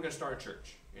who said, I'm going to start a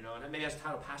church. You know, and it maybe has the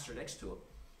title pastor next to it.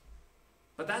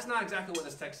 But that's not exactly what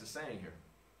this text is saying here.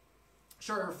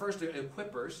 Sure, it refers to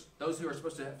equippers, those who are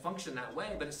supposed to function that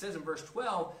way, but it says in verse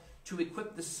 12, to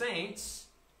equip the saints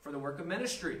for the work of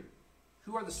ministry.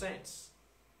 Who are the saints?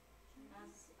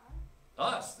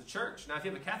 Us, the church. Now, if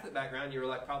you have a Catholic background, you're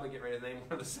like probably getting ready to name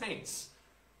one of the saints,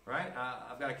 right?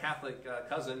 I've got a Catholic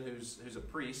cousin who's a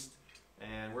priest,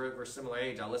 and we're similar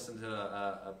age. I listened to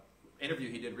a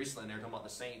interview he did recently, and they were talking about the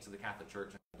saints of the Catholic Church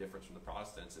and the difference from the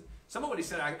Protestants. And some of what he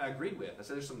said I agreed with. I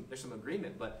said there's some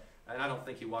agreement, but and I don't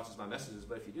think he watches my messages,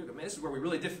 but if you do, I mean, this is where we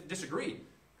really disagree,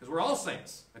 because we're all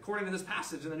saints. According to this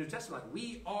passage in the New Testament, like,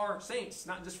 we are saints,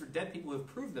 not just for dead people who have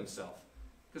proved themselves.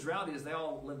 Because reality is they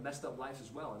all live messed up lives as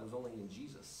well, and it was only in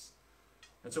Jesus.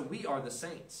 And so we are the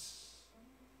saints.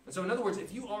 And so in other words,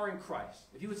 if you are in Christ,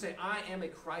 if you would say, I am a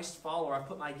Christ follower, I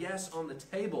put my yes on the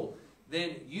table,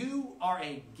 then you are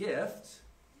a gift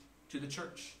to the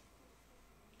church.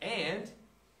 And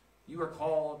you are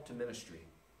called to ministry.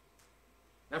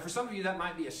 Now for some of you that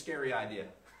might be a scary idea.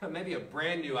 Maybe a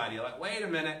brand new idea. Like, wait a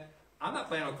minute, I'm not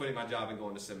planning on quitting my job and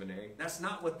going to seminary. That's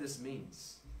not what this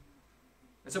means.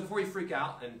 And so before you freak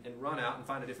out and run out and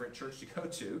find a different church to go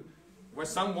to, where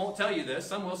some won't tell you this,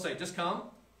 some will say, just come,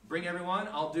 bring everyone,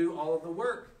 I'll do all of the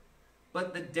work.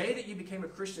 But the day that you became a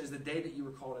Christian is the day that you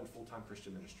were called into full-time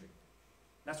Christian ministry.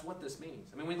 That's what this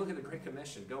means. I mean, we look at the Great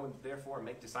Commission, go and therefore and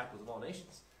make disciples of all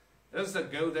nations. It doesn't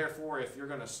say go therefore if you're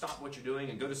going to stop what you're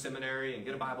doing and go to seminary and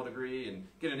get a Bible degree and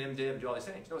get an MDiv and do all these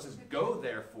things. No, it says go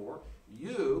therefore,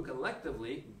 you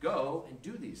collectively go and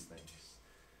do these things.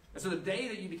 And so the day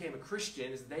that you became a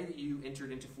Christian is the day that you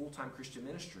entered into full-time Christian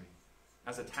ministry.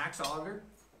 As a tax auditor,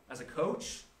 as a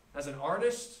coach, as an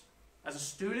artist, as a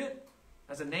student,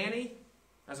 as a nanny,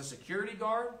 as a security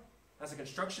guard, as a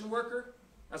construction worker,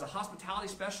 as a hospitality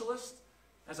specialist,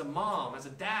 as a mom, as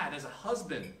a dad, as a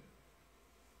husband.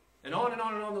 And on and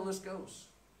on and on the list goes.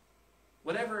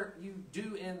 Whatever you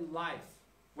do in life,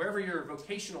 wherever your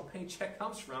vocational paycheck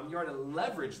comes from, you are to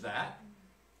leverage that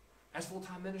as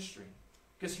full-time ministry.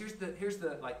 Because here's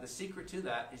the secret to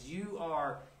that is you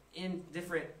are in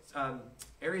different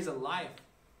areas of life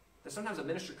that sometimes a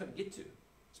minister couldn't get to,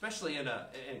 especially in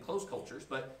closed cultures.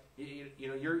 But you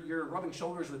know you're rubbing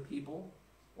shoulders with people,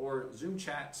 or Zoom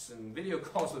chats and video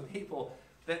calls with people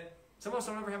that some of us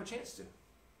don't ever have a chance to.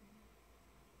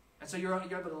 And so you're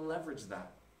able to leverage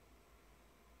that.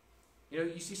 You know,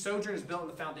 you see, Sojourn is built on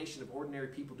the foundation of ordinary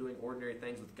people doing ordinary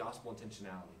things with gospel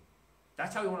intentionality.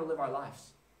 That's how we want to live our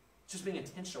lives. Just being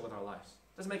intentional with our lives.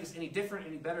 Doesn't make us any different,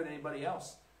 any better than anybody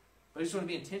else. But we just want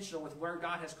to be intentional with where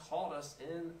God has called us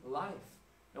in life.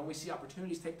 And when we see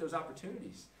opportunities, take those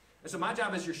opportunities. And so my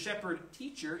job as your shepherd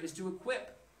teacher is to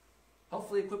equip.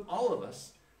 Hopefully equip all of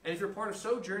us. And if you're part of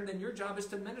Sojourn, then your job is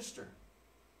to minister.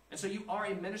 And so you are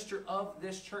a minister of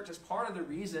this church. That's part of the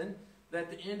reason that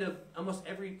at the end of almost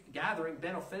every gathering,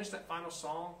 Ben will finish that final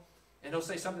song, and he'll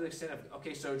say something to the extent of,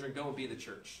 okay, Sojourn, go and be the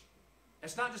church.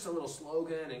 It's not just a little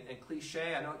slogan and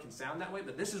cliche. I know it can sound that way,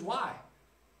 but this is why.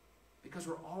 Because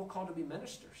we're all called to be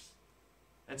ministers.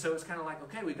 And so it's kind of like,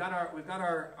 okay, we've got our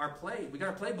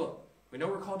playbook. We know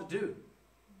what we're called to do.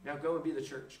 Now go and be the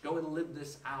church. Go and live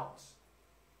this out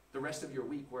the rest of your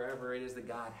week, wherever it is that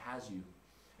God has you.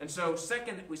 And so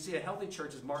second, we see a healthy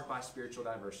church is marked by spiritual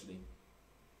diversity.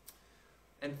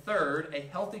 And third, a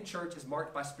healthy church is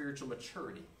marked by spiritual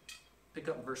maturity. Pick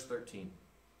up in verse 13.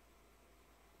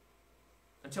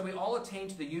 Until we all attain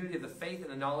to the unity of the faith and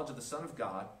the knowledge of the Son of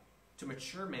God, to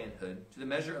mature manhood, to the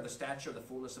measure of the stature of the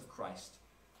fullness of Christ.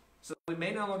 So that we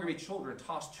may no longer be children,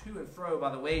 tossed to and fro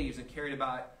by the waves and carried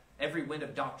about every wind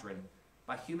of doctrine,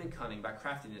 by human cunning, by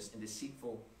craftiness, and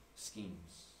deceitful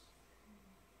schemes.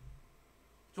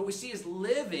 So what we see is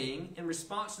living in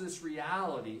response to this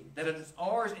reality that it is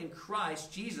ours in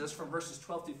Christ Jesus, from verses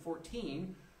 12 through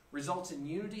 14, results in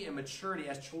unity and maturity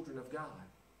as children of God.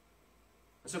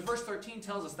 And so verse 13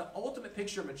 tells us the ultimate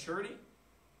picture of maturity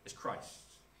is Christ.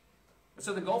 And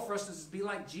so the goal for us is to be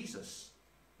like Jesus,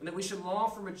 and that we should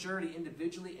long for maturity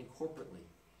individually and corporately.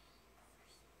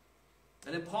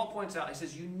 And then Paul points out, he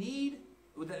says,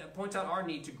 points out our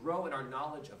need to grow in our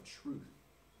knowledge of truth.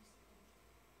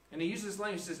 And he uses this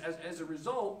language, he says, as a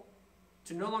result,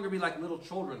 to no longer be like little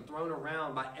children thrown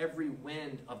around by every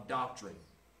wind of doctrine.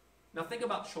 Now think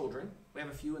about children. We have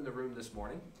a few in the room this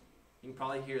morning. You can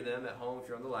probably hear them at home if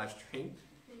you're on the live stream.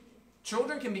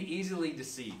 Children can be easily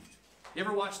deceived. You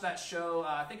ever watch that show?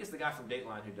 I think it's the guy from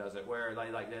Dateline who does it, where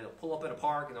they'll pull up at a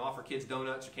park and they'll offer kids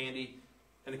donuts or candy,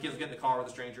 and the kids will get in the car with a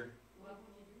stranger.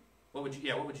 What would you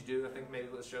do? I think maybe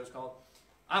what the show's called.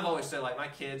 I've always said, like, my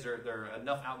kids they're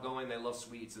enough outgoing, they love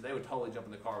sweets, so they would totally jump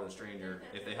in the car with a stranger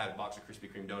if they had a box of Krispy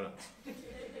Kreme donuts.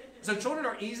 So children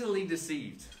are easily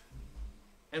deceived.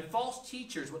 And false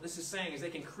teachers, what this is saying is they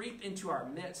can creep into our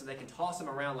midst and they can toss them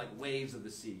around like waves of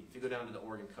the sea. If you go down to the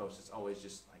Oregon coast, it's always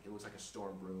just like, it looks like a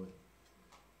storm brewing.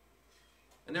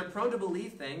 And they're prone to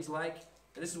believe things like,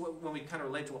 and this is when we kind of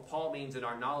relate to what Paul means in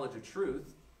our knowledge of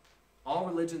truth, all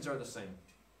religions are the same.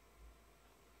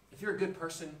 If you're a good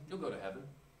person, you'll go to heaven.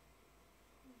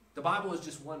 The Bible is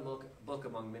just one book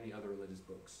among many other religious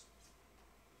books.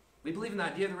 We believe in the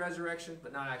idea of the resurrection,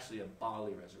 but not actually a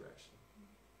bodily resurrection.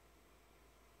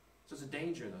 So there's a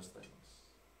danger in those things.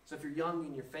 So if you're young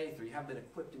in your faith, or you haven't been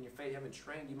equipped in your faith, you haven't been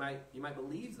trained, you might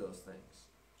believe those things.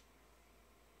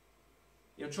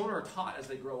 You know, children are taught as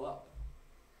they grow up.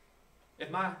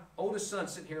 If my oldest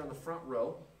son's sitting here on the front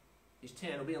row, he's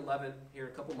 10, he'll be 11 here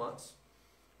in a couple months.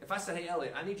 If I said, hey,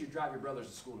 Elliot, I need you to drive your brothers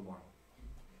to school tomorrow.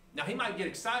 Now, he might get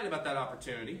excited about that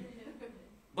opportunity,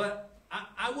 but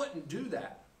I wouldn't do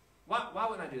that. Why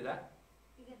wouldn't I do that?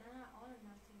 Because I'm not old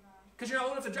enough to drive. Because you're not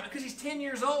old enough to drive. Because he's 10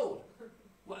 years old.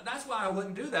 Well, that's why I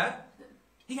wouldn't do that.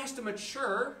 He has to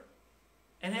mature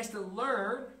and has to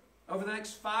learn over the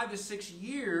next 5 to 6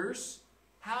 years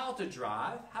how to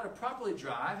drive, how to properly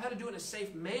drive, how to do it in a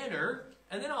safe manner,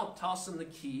 and then I'll toss him the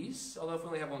keys. Although if we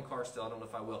only have one car still, I don't know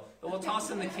if I will. But we'll toss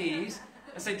him the keys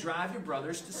and say, drive your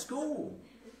brothers to school.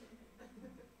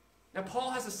 Now,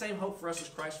 Paul has the same hope for us as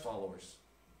Christ followers.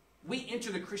 We enter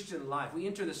the Christian life. We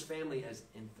enter this family as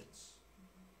infants.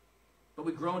 But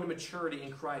we grow into maturity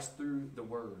in Christ through the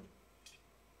Word.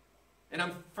 And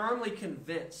I'm firmly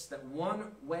convinced that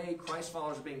one way Christ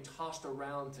followers are being tossed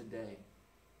around today,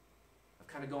 of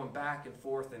kind of going back and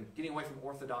forth and getting away from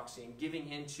orthodoxy and giving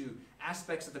into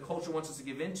aspects that the culture wants us to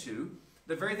give into,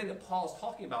 the very thing that Paul is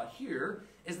talking about here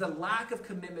is the lack of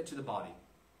commitment to the body,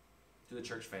 to the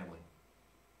church family.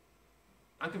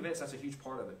 I'm convinced that's a huge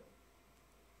part of it.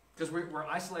 Because we're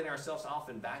isolating ourselves off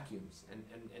in vacuums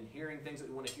and hearing things that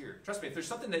we want to hear. Trust me, if there's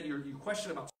something that you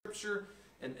question about Scripture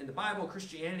and the Bible and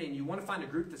Christianity, and you want to find a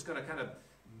group that's going to kind of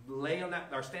lay on that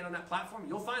or stand on that platform,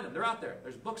 you'll find them. They're out there.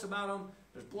 There's books about them.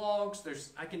 There's blogs.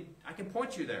 I can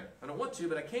point you there. I don't want to,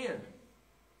 but I can.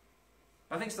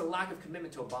 I think it's the lack of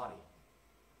commitment to a body.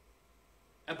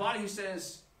 A body who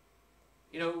says,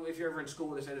 you know, if you're ever in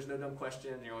school, they say there's no dumb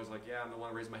question. And you're always like, yeah, I'm the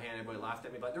one who raised my hand. Everybody laughed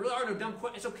at me. But there really are no dumb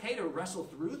questions. It's okay to wrestle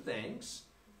through things,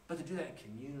 but to do that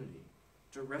in community,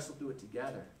 to wrestle through it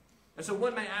together. And so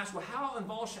one may ask, well, how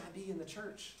involved should I be in the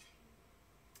church?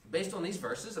 Based on these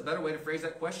verses, a better way to phrase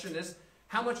that question is,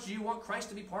 how much do you want Christ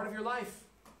to be part of your life?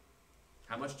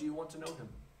 How much do you want to know Him?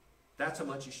 That's how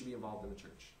much you should be involved in the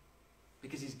church.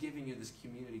 Because He's giving you this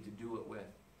community to do it with.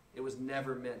 It was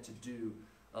never meant to do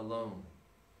alone.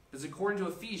 Because according to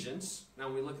Ephesians, now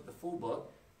when we look at the full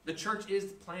book, the church is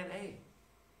plan A.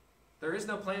 There is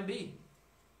no plan B.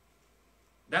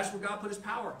 That's where God put His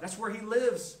power. That's where He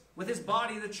lives, with His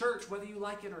body, the church, whether you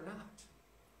like it or not.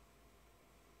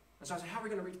 And so I said, how are we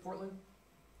going to reach Portland?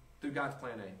 Through God's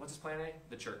plan A. What's His plan A?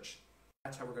 The church.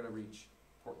 That's how we're going to reach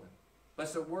Portland. But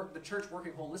it's the church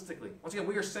working holistically. Once again,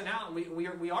 we are sent out and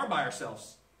we are by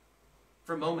ourselves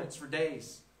for moments, for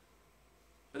days.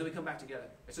 But then we come back together.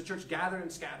 It's a church gathered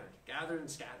and scattered,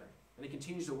 and it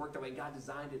continues to work that way. God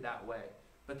designed it that way,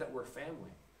 but that we're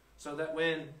family. So that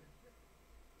when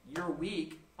your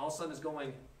week all of a sudden is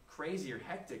going crazy or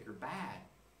hectic or bad,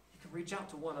 you can reach out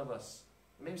to one of us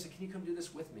and maybe say, can you come do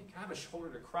this with me? Can I have a shoulder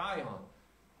to cry on?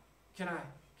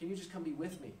 Can you just come be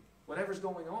with me? Whatever's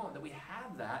going on, that we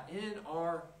have that in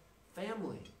our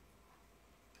family.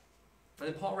 And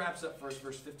then Paul wraps up verse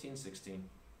 15, 16.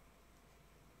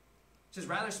 It says,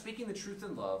 rather speaking the truth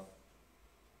in love,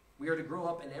 we are to grow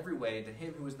up in every way to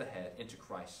Him who is the head, into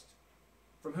Christ,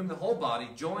 from whom the whole body,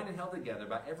 joined and held together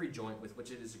by every joint with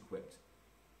which it is equipped,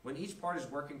 when each part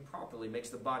is working properly, makes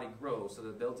the body grow so that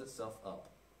it builds itself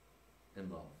up in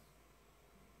love.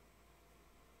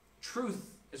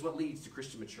 Truth is what leads to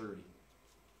Christian maturity.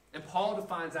 And Paul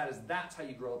defines that as that's how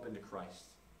you grow up into Christ.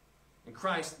 And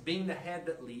Christ being the head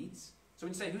that leads. So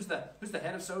when you say, who's the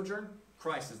head of Sojourn?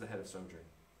 Christ is the head of Sojourn.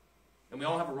 And we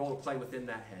all have a role to play within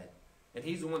that head. And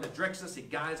He's the one that directs us. He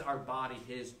guides our body,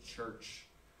 His church.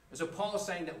 And so Paul is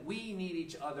saying that we need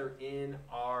each other in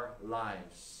our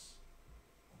lives.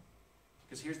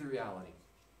 Because here's the reality.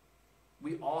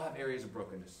 We all have areas of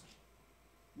brokenness.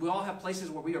 We all have places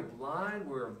where we are blind,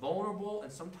 we're vulnerable,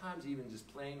 and sometimes even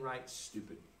just plain right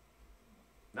stupid.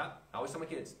 I always tell my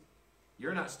kids,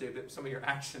 you're not stupid. Some of your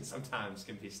actions sometimes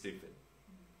can be stupid.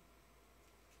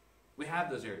 We have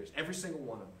those areas, every single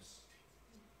one of us.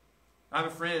 I have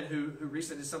a friend who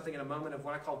recently did something in a moment of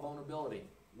what I call vulnerability,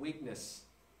 weakness,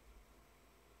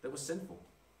 that was sinful.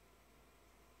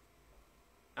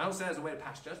 I don't say that as a way to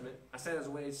pass judgment. I say it as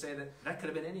a way to say that could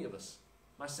have been any of us,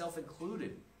 myself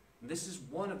included. And this is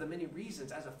one of the many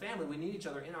reasons, as a family, we need each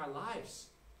other in our lives.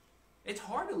 It's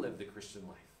hard to live the Christian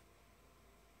life.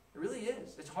 It really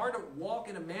is. It's hard to walk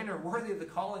in a manner worthy of the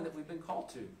calling that we've been called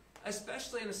to,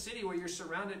 especially in a city where you're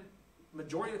surrounded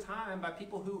majority of the time by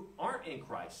people who aren't in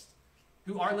Christ,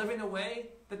 who are living a way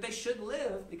that they should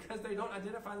live because they don't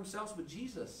identify themselves with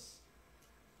Jesus.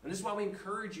 And this is why we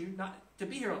encourage you not to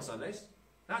be here on Sundays,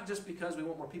 not just because we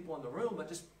want more people in the room, but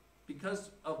just because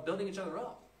of building each other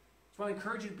up. That's why we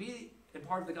encourage you to be a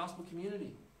part of the gospel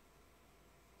community.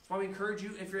 That's why we encourage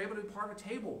you, if you're able to be part of a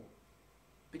table,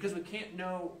 because we can't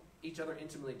know each other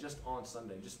intimately just on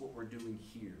Sunday, just what we're doing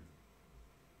here.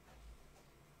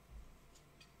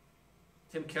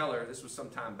 Tim Keller, this was some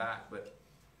time back, but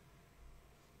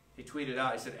he tweeted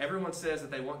out, he said, everyone says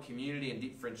that they want community and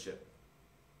deep friendship.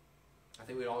 I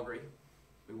think we'd all agree.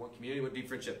 We want community with deep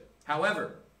friendship.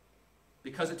 However,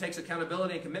 because it takes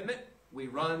accountability and commitment, we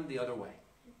run the other way.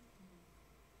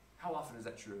 How often is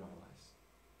that true in our lives?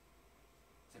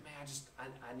 Say,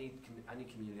 man, I need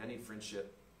community. I need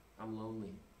friendship. I'm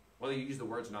lonely. Whether you use the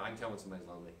words or not, I can tell when somebody's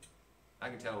lonely. I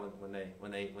can tell when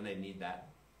they need that.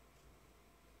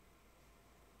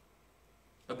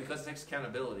 But because it takes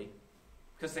accountability,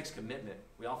 because it takes commitment,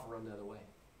 we often run the other way.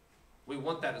 We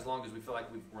want that as long as we feel like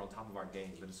we're on top of our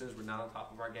game. But as soon as we're not on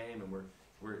top of our game and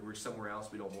we're somewhere else,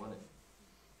 we don't want it.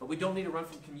 But we don't need to run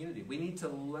from community. We need to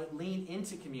lean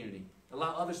into community.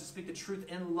 Allow others to speak the truth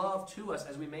in love to us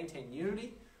as we maintain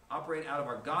unity, operate out of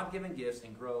our God-given gifts,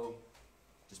 and grow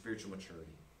to spiritual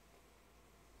maturity.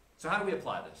 So how do we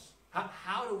apply this?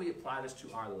 How do we apply this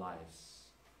to our lives?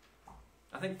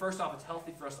 I think first off, it's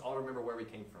healthy for us to all remember where we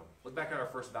came from. Look back at our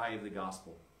first value of the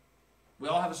gospel. We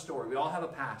all have a story. We all have a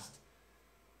past.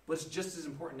 But it's just as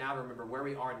important now to remember where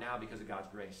we are now because of God's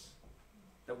grace.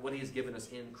 That what He has given us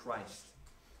in Christ.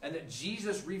 And that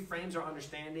Jesus reframes our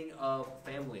understanding of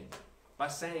family by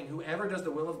saying, whoever does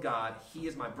the will of God, he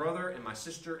is my brother and my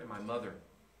sister and my mother.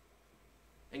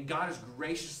 And God has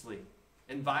graciously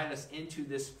invited us into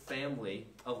this family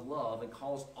of love and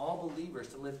calls all believers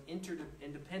to live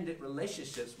interdependent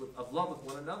relationships of love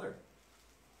with one another.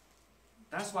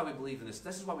 That's why we believe in this.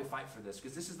 This is why we fight for this,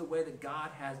 because this is the way that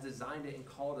God has designed it and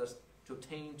called us to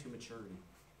attain to maturity.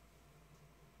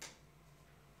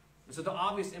 And so the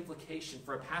obvious implication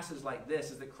for a passage like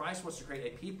this is that Christ wants to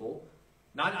create a people,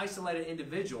 not isolated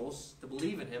individuals, to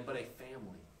believe in Him, but a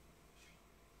family.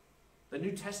 The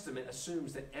New Testament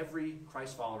assumes that every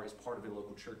Christ follower is part of a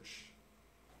local church.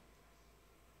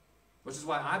 Which is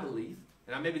why I believe,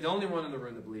 and I may be the only one in the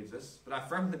room that believes this, but I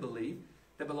firmly believe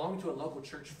that belonging to a local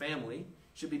church family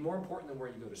should be more important than where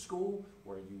you go to school,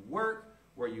 where you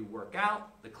work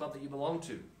out, the club that you belong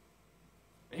to.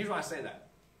 And here's why I say that.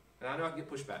 And I know I can get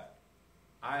pushback.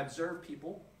 I observe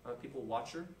people. I'm a people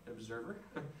watcher and observer.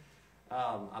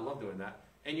 I love doing that.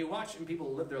 And you watch and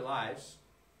people live their lives,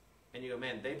 and you go,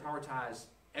 man, they prioritize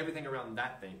everything around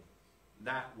that thing,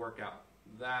 that workout,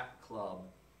 that club,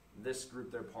 this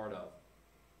group they're part of.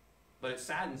 But it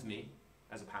saddens me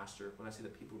as a pastor when I see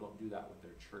that people don't do that with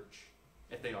their church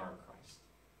if they are in Christ.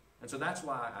 And so that's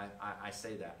why I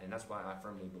say that, and that's why I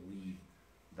firmly believe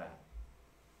that.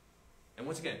 And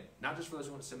once again, not just for those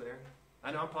who went to seminary.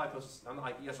 I know I'm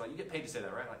like, yes, like, you get paid to say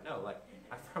that, right? Like, no, like,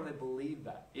 I firmly believe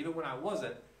that. Even when I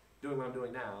wasn't doing what I'm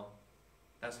doing now,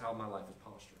 that's how my life is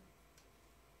postured.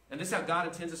 And this is how God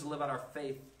intends us to live out our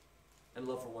faith and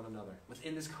love for one another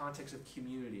within this context of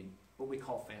community, what we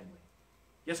call family.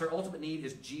 Yes, our ultimate need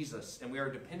is Jesus, and we are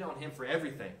dependent on Him for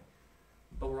everything.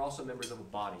 But we're also members of a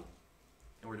body,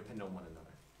 and we're dependent on one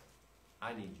another.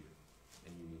 I need you,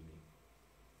 and you need me.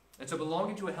 And so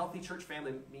belonging to a healthy church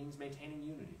family means maintaining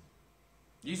unity,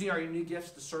 using our unique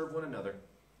gifts to serve one another,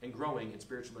 and growing in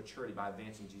spiritual maturity by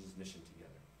advancing Jesus' mission together.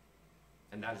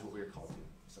 And that is what we are called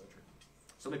to. So true.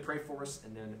 So let me pray for us,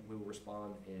 and then we will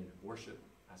respond in worship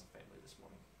as a family this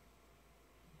morning.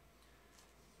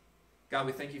 God,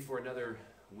 we thank you for another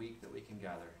week that we can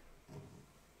gather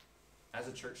as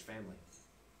a church family.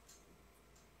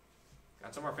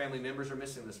 God, some of our family members are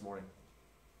missing this morning.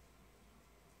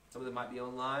 Some of them might be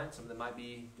online. Some of them might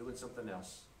be doing something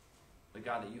else. But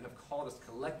God, that you have called us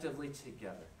collectively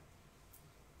together.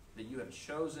 That you have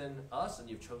chosen us and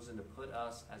you've chosen to put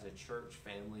us as a church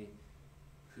family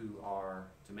who are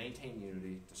to maintain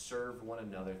unity, to serve one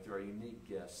another through our unique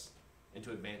gifts, and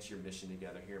to advance your mission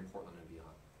together here in Portland and beyond.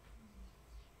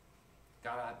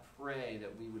 God, I pray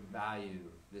that we would value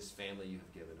this family you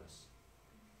have given us.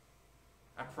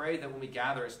 I pray that when we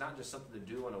gather, it's not just something to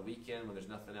do on a weekend when there's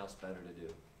nothing else better to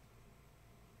do.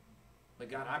 But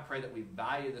God, I pray that we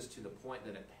value this to the point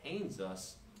that it pains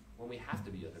us when we have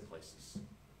to be other places.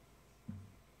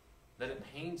 That it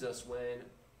pains us when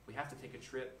we have to take a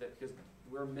trip because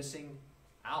we're missing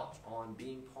out on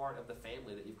being part of the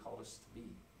family that you've called us to be.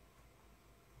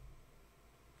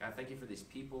 God, thank you for these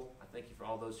people. I thank you for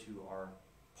all those who are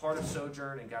part of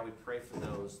Sojourn. And God, we pray for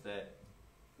those that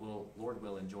will, Lord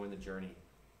willing, join the journey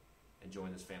and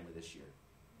join this family this year.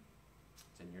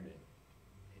 It's in your name.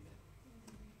 Amen.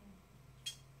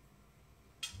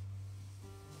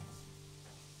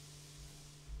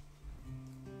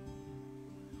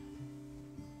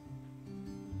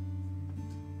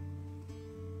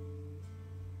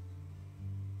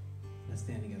 Let's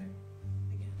stand together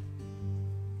again.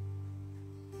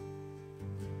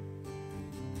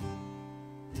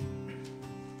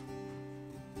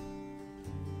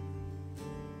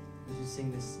 Let's just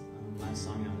sing this last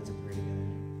song out as a prayer together,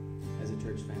 as a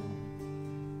church family,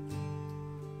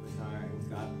 with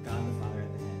God the Father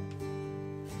at the head.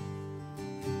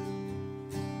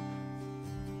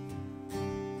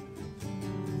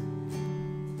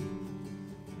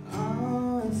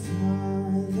 Our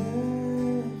Father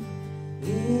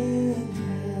in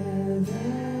heaven,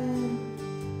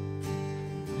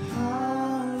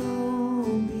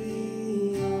 hallowed be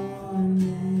your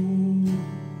name.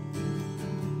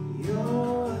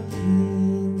 Your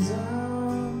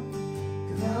kingdom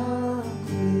come.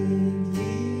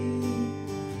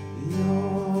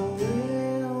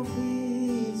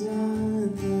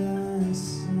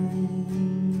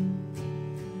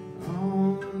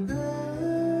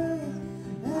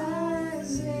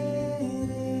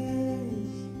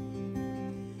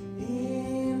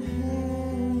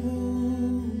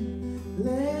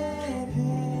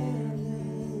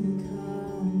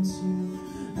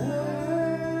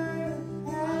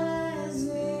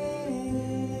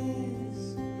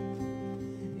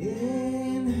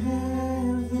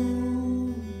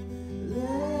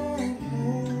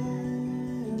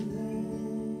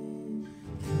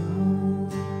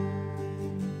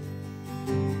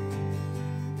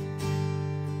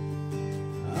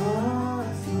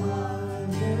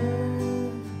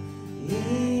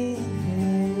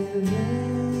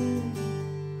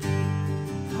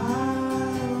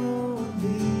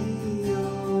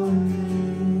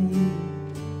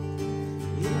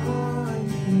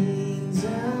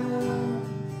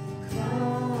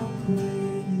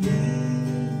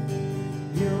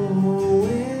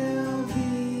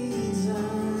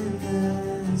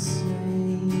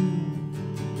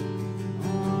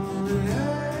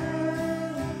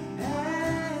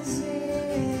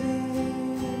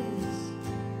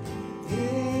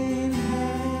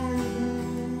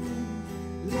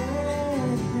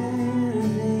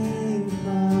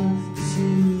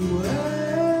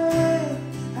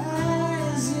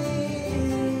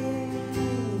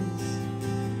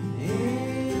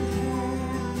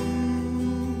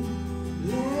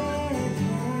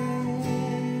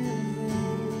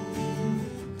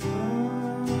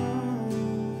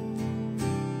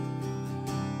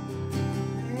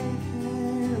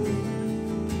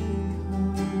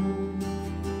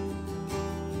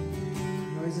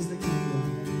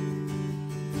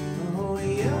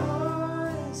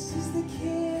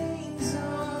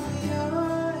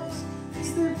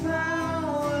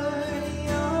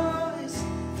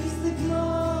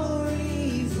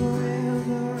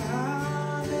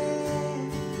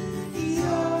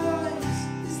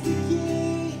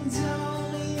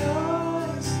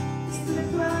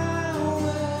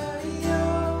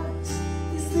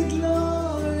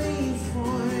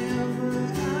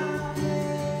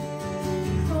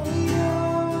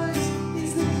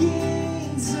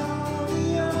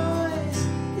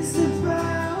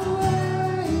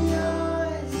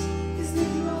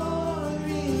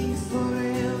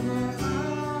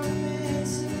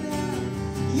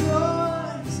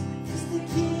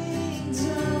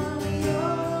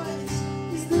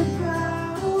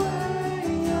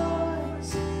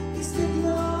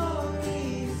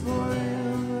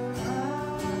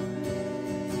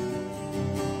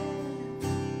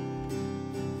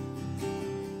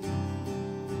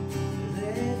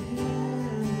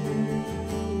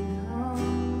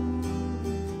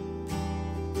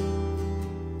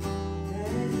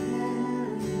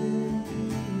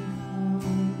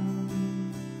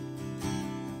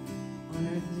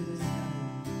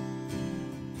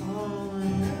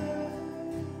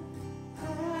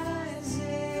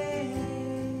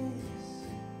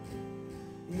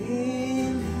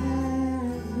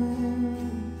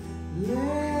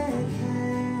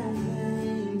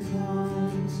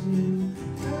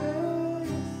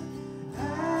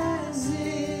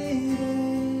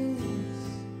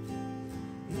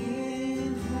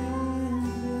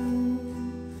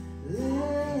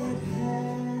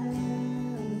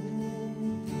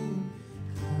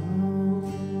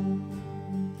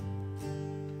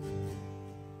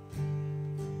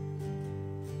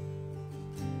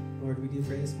 Lord, we do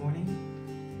pray this morning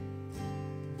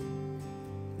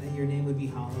that your name would be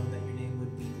hallowed, that your name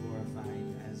would be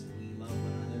glorified as we love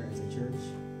one another as a church,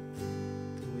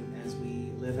 as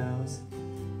we live out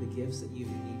the gifts that you've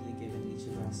uniquely given each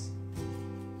of us.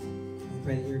 We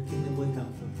pray that your kingdom would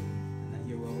come and that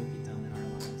your will would be done in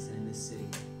our lives and in this city.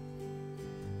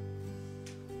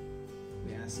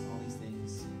 We ask all these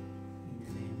things in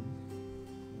your name.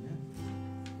 Amen.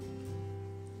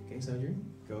 Okay, Sojourn,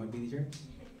 go and be the church.